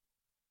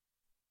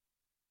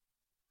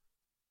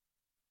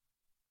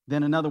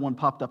 Then another one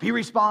popped up. He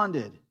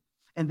responded.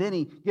 And then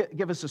he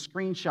gave us a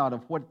screenshot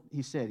of what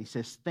he said. He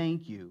says,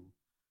 thank you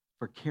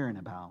for caring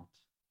about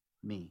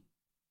me.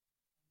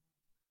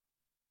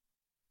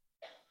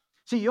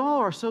 See, y'all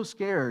are so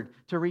scared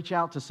to reach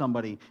out to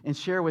somebody and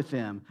share with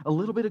them a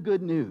little bit of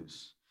good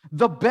news.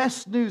 The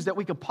best news that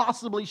we could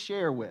possibly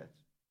share with.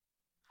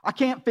 I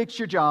can't fix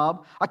your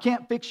job. I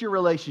can't fix your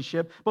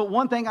relationship. But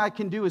one thing I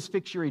can do is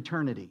fix your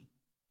eternity.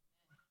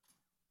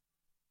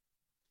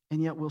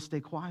 And yet we'll stay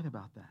quiet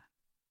about that.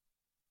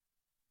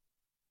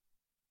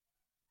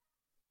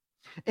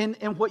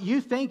 And what you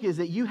think is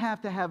that you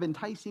have to have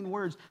enticing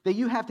words, that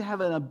you have to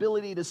have an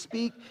ability to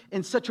speak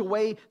in such a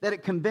way that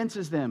it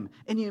convinces them.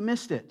 And you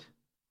missed it.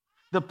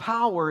 The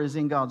power is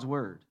in God's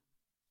word.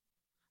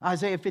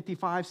 Isaiah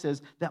 55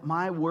 says that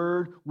my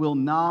word will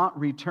not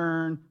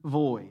return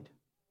void.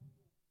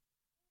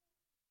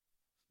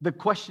 The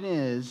question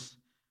is,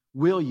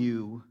 will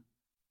you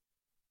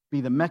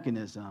be the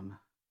mechanism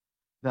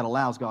that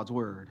allows God's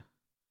word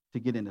to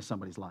get into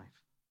somebody's life?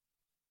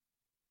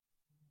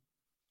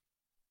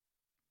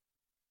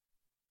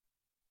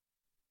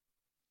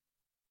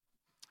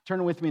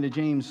 Turn with me to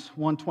James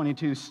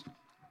 1:22.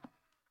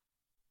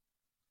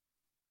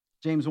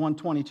 James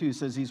 1:22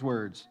 says these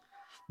words,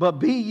 but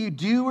be you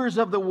doers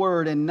of the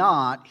word and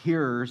not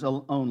hearers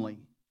only,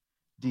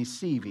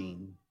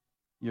 deceiving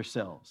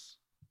yourselves.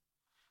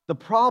 The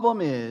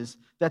problem is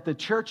that the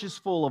church is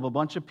full of a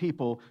bunch of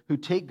people who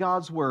take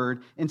God's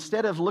word,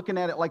 instead of looking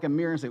at it like a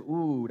mirror and say,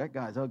 ooh, that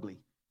guy's ugly.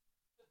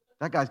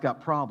 That guy's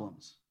got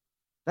problems.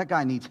 That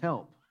guy needs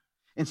help.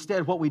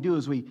 Instead, what we do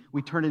is we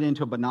turn it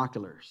into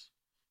binoculars.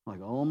 Like,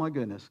 oh my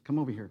goodness, come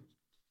over here.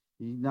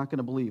 You're not going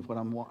to believe what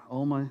I'm,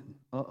 oh my,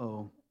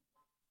 uh-oh.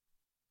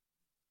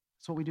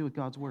 That's what we do with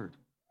God's word.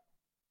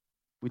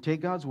 We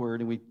take God's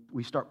word and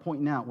we start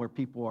pointing out where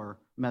people are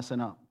messing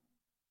up.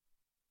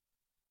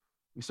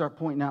 We start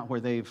pointing out where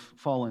they've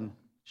fallen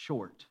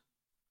short.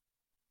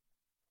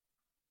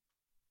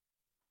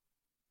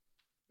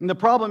 And the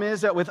problem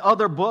is that with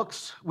other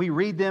books, we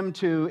read them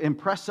to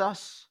impress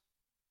us.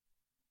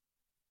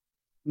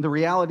 And the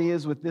reality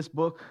is with this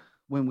book,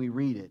 when we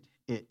read it,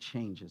 it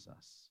changes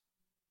us.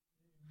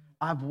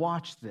 I've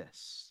watched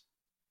this.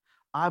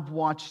 I've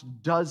watched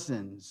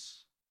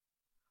dozens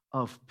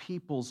of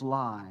people's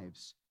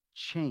lives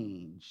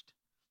changed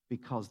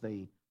because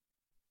they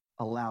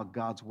allowed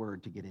God's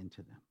word to get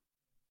into them.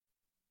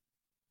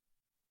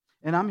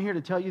 And I'm here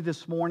to tell you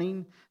this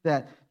morning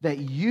that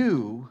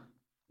you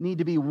need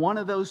to be one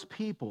of those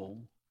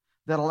people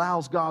that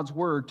allows God's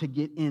word to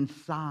get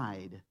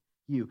inside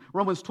you.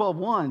 Romans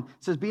 12:1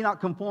 says, be not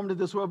conformed to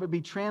this world, but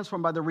be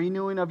transformed by the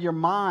renewing of your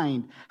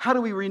mind. How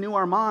do we renew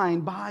our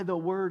mind? By the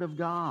word of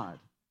God.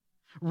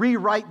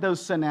 Rewrite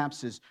those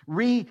synapses.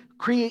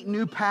 Recreate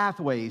new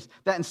pathways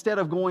that instead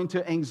of going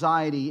to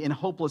anxiety and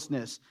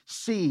hopelessness,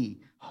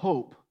 see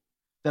hope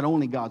that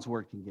only God's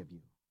word can give you.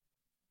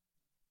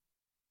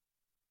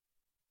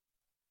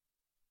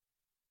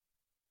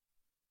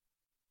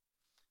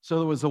 So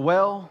there was a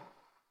well,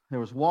 there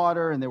was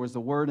water, and there was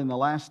the word. And the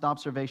last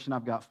observation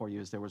I've got for you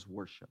is there was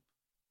worship.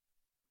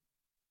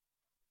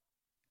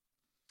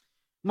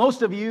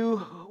 Most of you,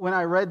 when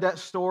I read that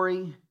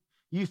story,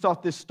 you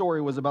thought this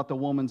story was about the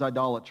woman's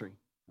adultery.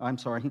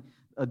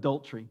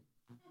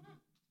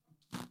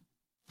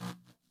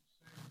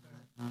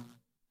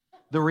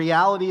 The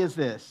reality is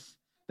this,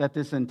 that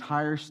this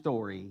entire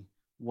story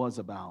was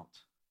about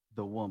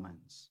the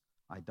woman's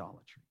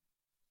idolatry.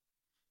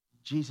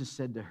 Jesus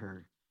said to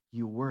her,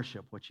 you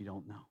worship what you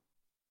don't know.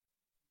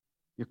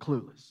 You're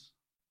clueless.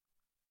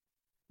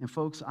 And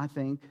folks, I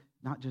think,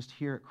 not just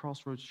here at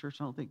Crossroads Church,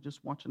 I don't think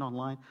just watching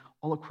online,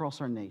 all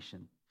across our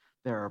nation,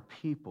 there are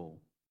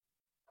people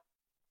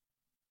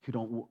who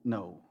don't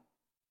know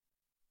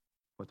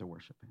what they're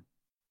worshiping.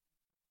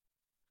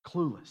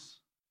 Clueless.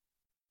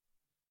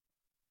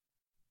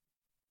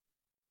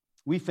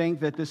 We think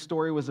that this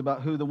story was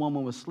about who the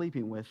woman was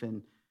sleeping with,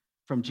 and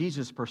from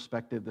Jesus'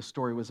 perspective, the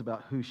story was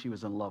about who she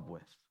was in love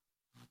with.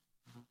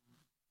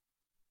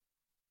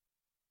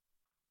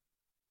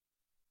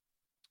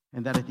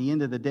 And that at the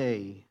end of the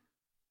day,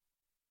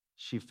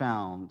 she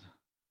found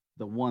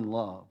the one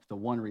love, the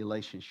one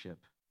relationship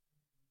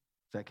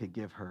that could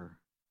give her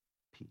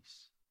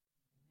peace.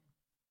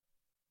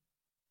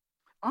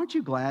 Aren't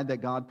you glad that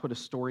God put a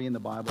story in the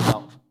Bible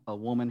about a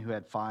woman who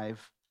had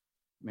 5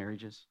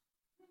 marriages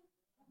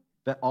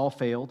that all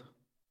failed?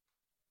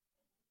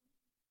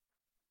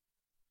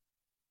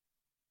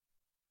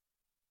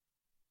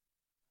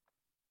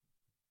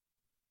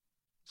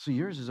 So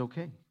yours is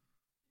okay.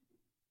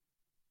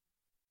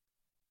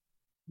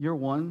 Your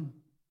 1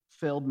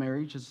 failed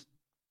marriage is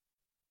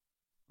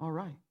all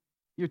right.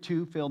 Your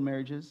 2 failed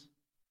marriages,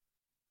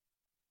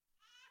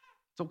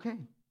 it's okay.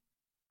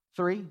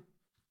 3,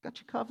 got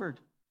you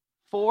covered.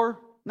 4,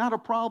 not a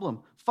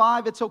problem.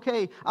 5, it's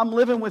okay. I'm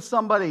living with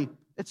somebody.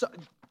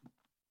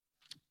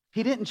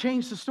 He didn't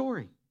change the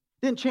story.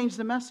 Didn't change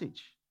the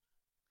message.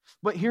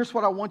 But here's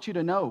what I want you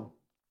to know.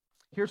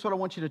 Here's what I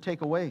want you to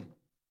take away.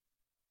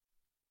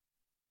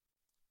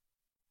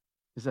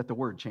 Is that the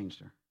word changed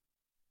her.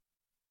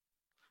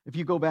 If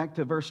you go back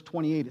to verse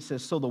 28, it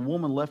says, so the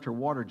woman left her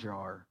water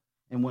jar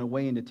and went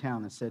away into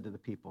town and said to the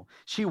people.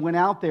 She went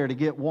out there to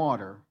get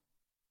water,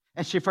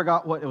 and she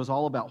forgot what it was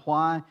all about.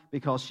 Why?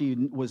 Because she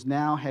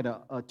had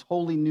a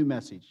totally new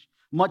message,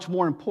 much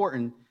more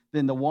important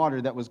than the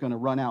water that was going to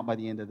run out by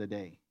the end of the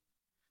day.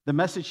 The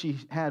message she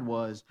had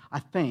was, I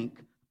think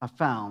I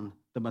found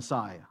the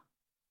Messiah.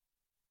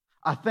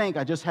 I think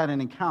I just had an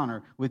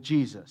encounter with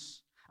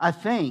Jesus. I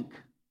think.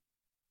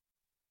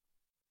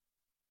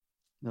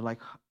 They're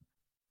like,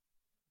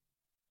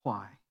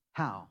 why?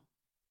 How?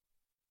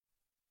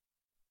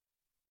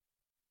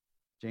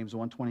 James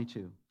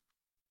 1:22.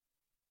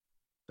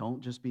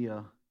 Don't just be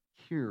a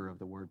hearer of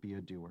the word, be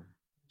a doer.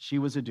 She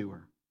was a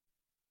doer.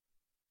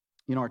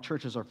 You know, our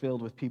churches are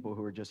filled with people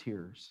who are just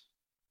hearers.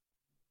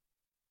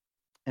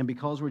 And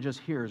because we're just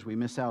hearers, we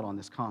miss out on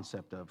this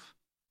concept of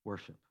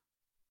worship.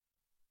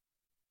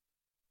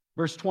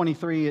 Verse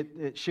 23,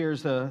 it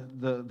shares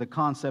the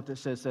concept. It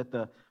says that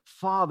the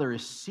Father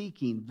is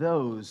seeking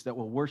those that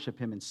will worship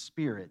Him in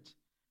spirit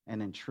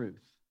and in truth.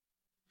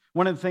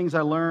 One of the things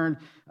I learned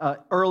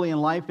early in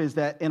life is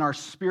that in our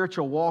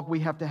spiritual walk, we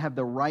have to have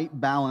the right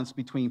balance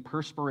between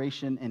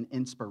perspiration and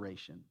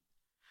inspiration.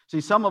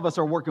 See, some of us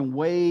are working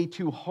way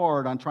too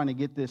hard on trying to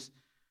get this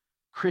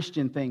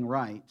Christian thing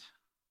right.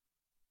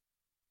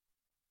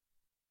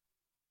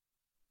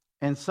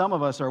 And some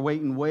of us are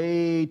waiting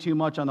way too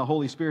much on the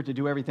Holy Spirit to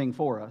do everything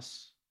for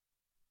us.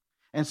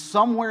 And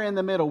somewhere in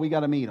the middle, we got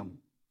to meet Him.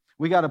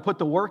 We got to put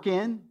the work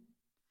in,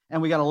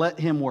 and we got to let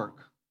Him work.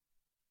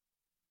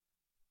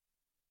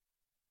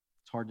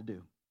 It's hard to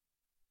do.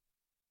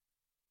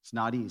 It's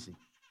not easy.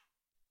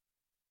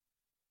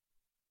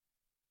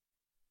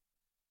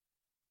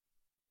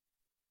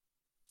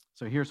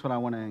 So here's what I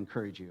want to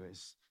encourage you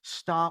is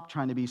stop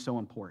trying to be so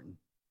important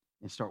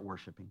and start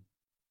worshiping.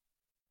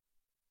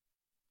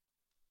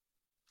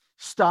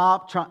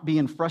 Stop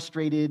being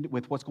frustrated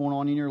with what's going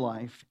on in your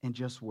life and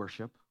just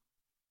worship.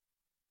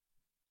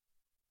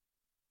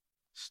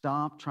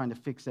 Stop trying to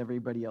fix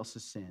everybody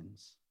else's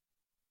sins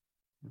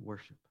and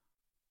worship.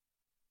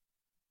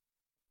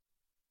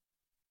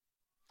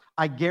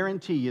 I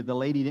guarantee you the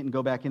lady didn't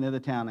go back into the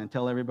town and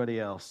tell everybody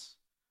else,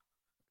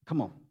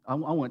 come on, I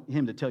want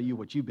him to tell you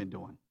what you've been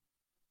doing.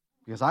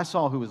 Because I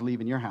saw who was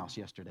leaving your house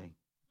yesterday.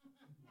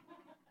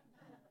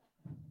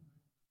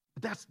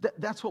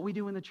 That's what we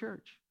do in the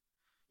church.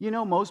 You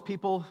know, most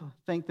people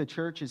think the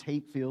church is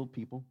hate-filled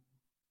people.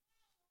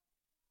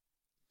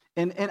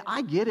 And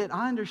I get it.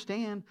 I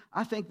understand.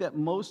 I think that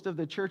most of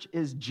the church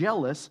is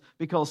jealous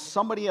because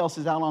somebody else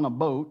is out on a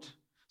boat.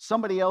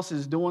 Somebody else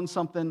is doing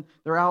something.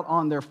 They're out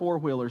on their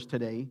four-wheelers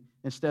today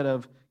instead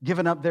of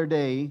giving up their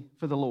day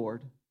for the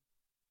Lord.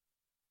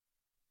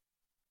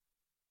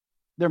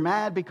 They're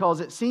mad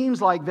because it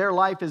seems like their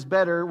life is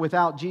better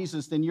without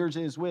Jesus than yours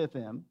is with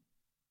Him.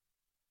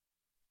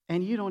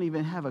 And you don't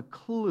even have a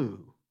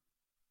clue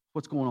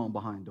what's going on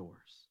behind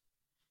doors.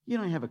 You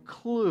don't even have a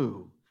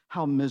clue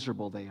how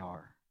miserable they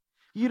are.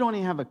 You don't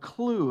even have a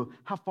clue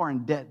how far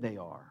in debt they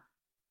are.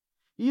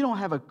 You don't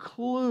have a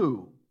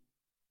clue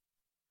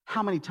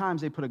how many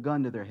times they put a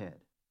gun to their head.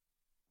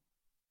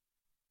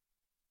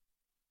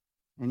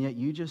 And yet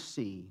you just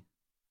see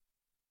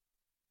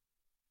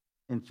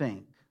and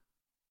think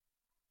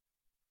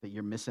that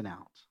you're missing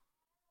out.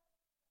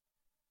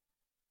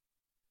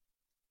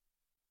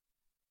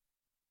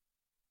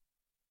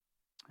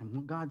 And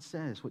what God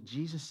says, what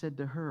Jesus said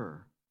to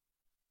her,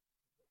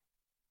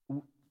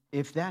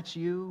 if that's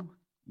you,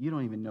 you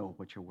don't even know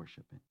what you're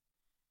worshiping.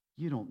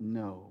 You don't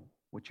know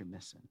what you're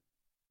missing.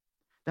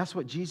 That's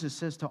what Jesus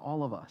says to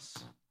all of us.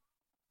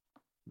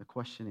 The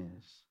question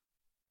is,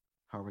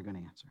 how are we going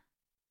to answer?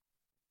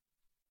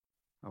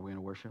 Are we going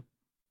to worship?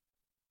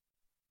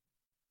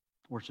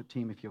 Worship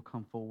team, if you'll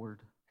come forward.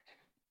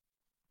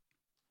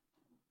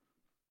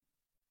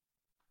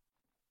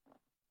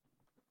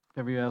 If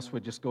everybody else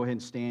would just go ahead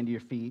and stand to your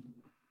feet.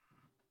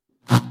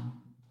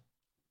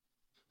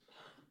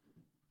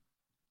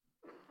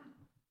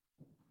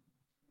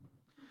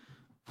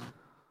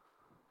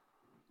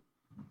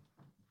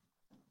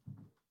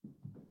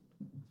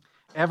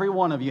 Every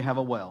one of you have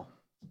a well.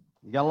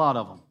 You got a lot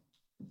of them.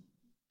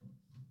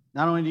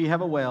 Not only do you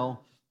have a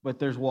well, but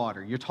there's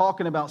water. You're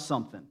talking about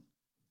something.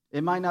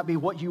 It might not be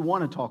what you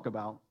want to talk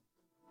about,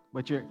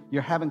 but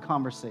you're having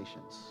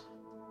conversations.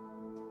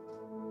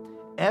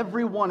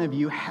 Every one of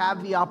you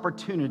have the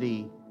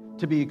opportunity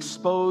to be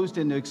exposed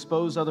and to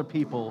expose other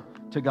people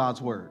to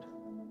God's Word.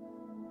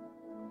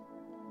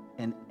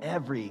 And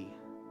every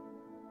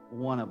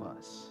one of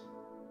us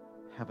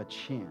have a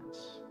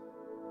chance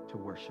to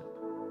worship.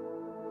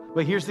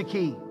 But here's the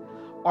key.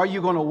 Are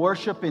you going to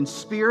worship in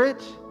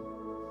spirit?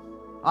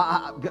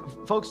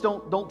 Folks,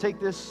 don't take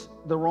this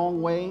the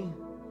wrong way,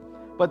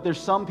 but there's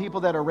some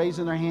people that are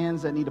raising their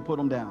hands that need to put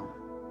them down.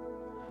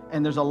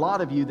 And there's a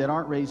lot of you that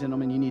aren't raising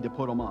them and you need to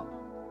put them up.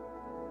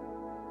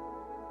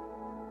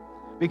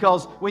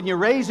 Because when you're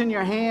raising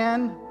your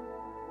hand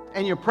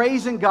and you're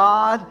praising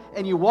God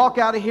and you walk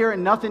out of here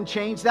and nothing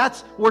changed,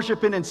 that's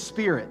worshiping in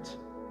spirit.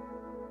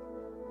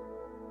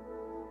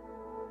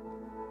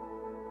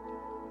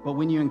 But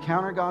when you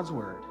encounter God's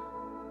Word,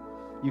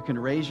 you can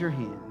raise your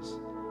hands.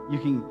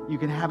 You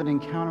can have an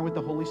encounter with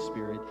the Holy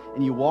Spirit,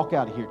 and you walk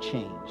out of here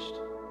changed.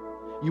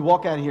 You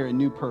walk out of here a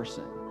new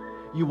person.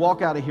 You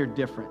walk out of here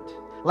different.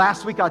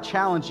 Last week I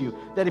challenged you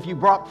that if you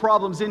brought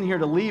problems in here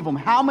to leave them,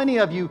 how many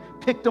of you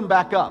picked them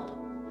back up?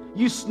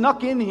 You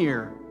snuck in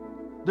here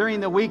during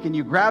the week and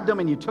you grabbed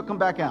them and you took them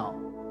back out.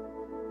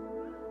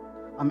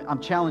 I'm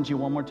challenging you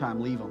one more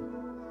time. Leave them.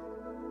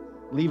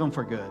 Leave them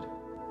for good.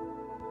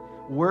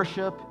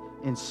 Worship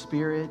in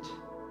spirit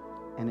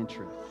and in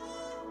truth.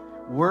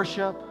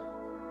 Worship.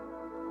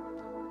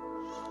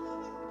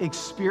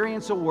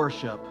 Experience a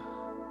worship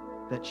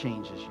that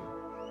changes you.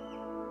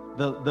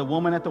 The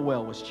woman at the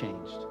well was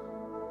changed.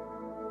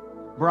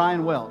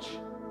 Brian Welch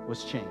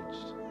was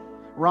changed.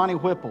 Ronnie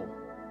Whipple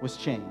was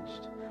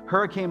changed.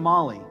 Hurricane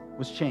Molly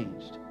was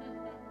changed.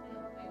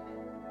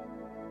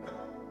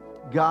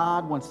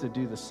 God wants to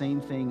do the same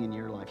thing in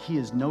your life. He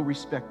is no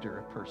respecter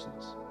of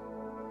persons.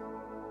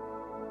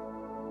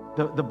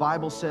 The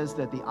Bible says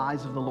that the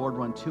eyes of the Lord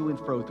run to and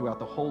fro throughout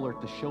the whole earth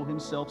to show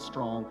himself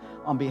strong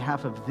on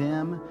behalf of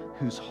them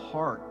whose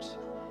heart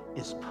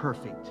is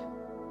perfect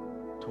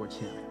towards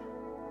him.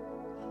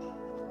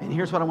 And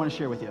here's what I want to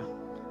share with you.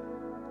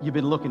 You've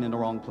been looking in the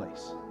wrong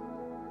place.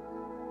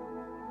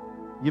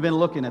 You've been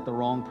looking at the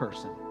wrong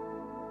person.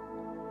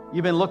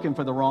 You've been looking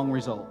for the wrong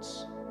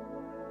results.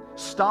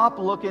 Stop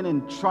looking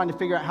and trying to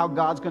figure out how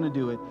God's going to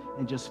do it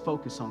and just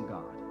focus on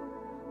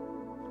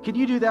God. Can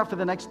you do that for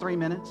the next 3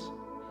 minutes?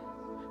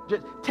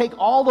 Just take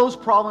all those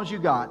problems you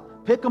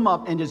got, pick them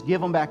up, and just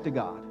give them back to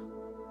God.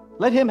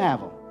 Let him have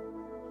them.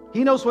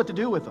 He knows what to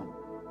do with them.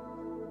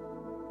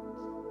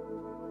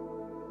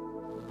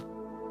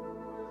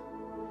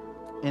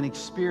 And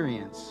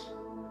experience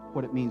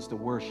what it means to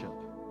worship.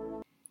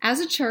 As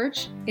a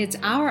church, it's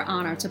our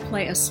honor to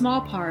play a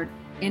small part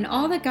in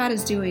all that God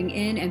is doing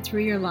in and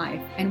through your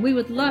life, and we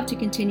would love to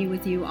continue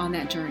with you on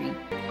that journey.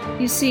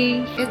 You see,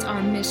 it's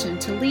our mission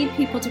to lead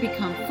people to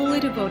become fully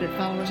devoted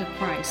followers of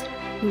Christ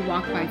who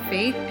walk by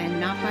faith and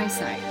not by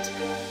sight.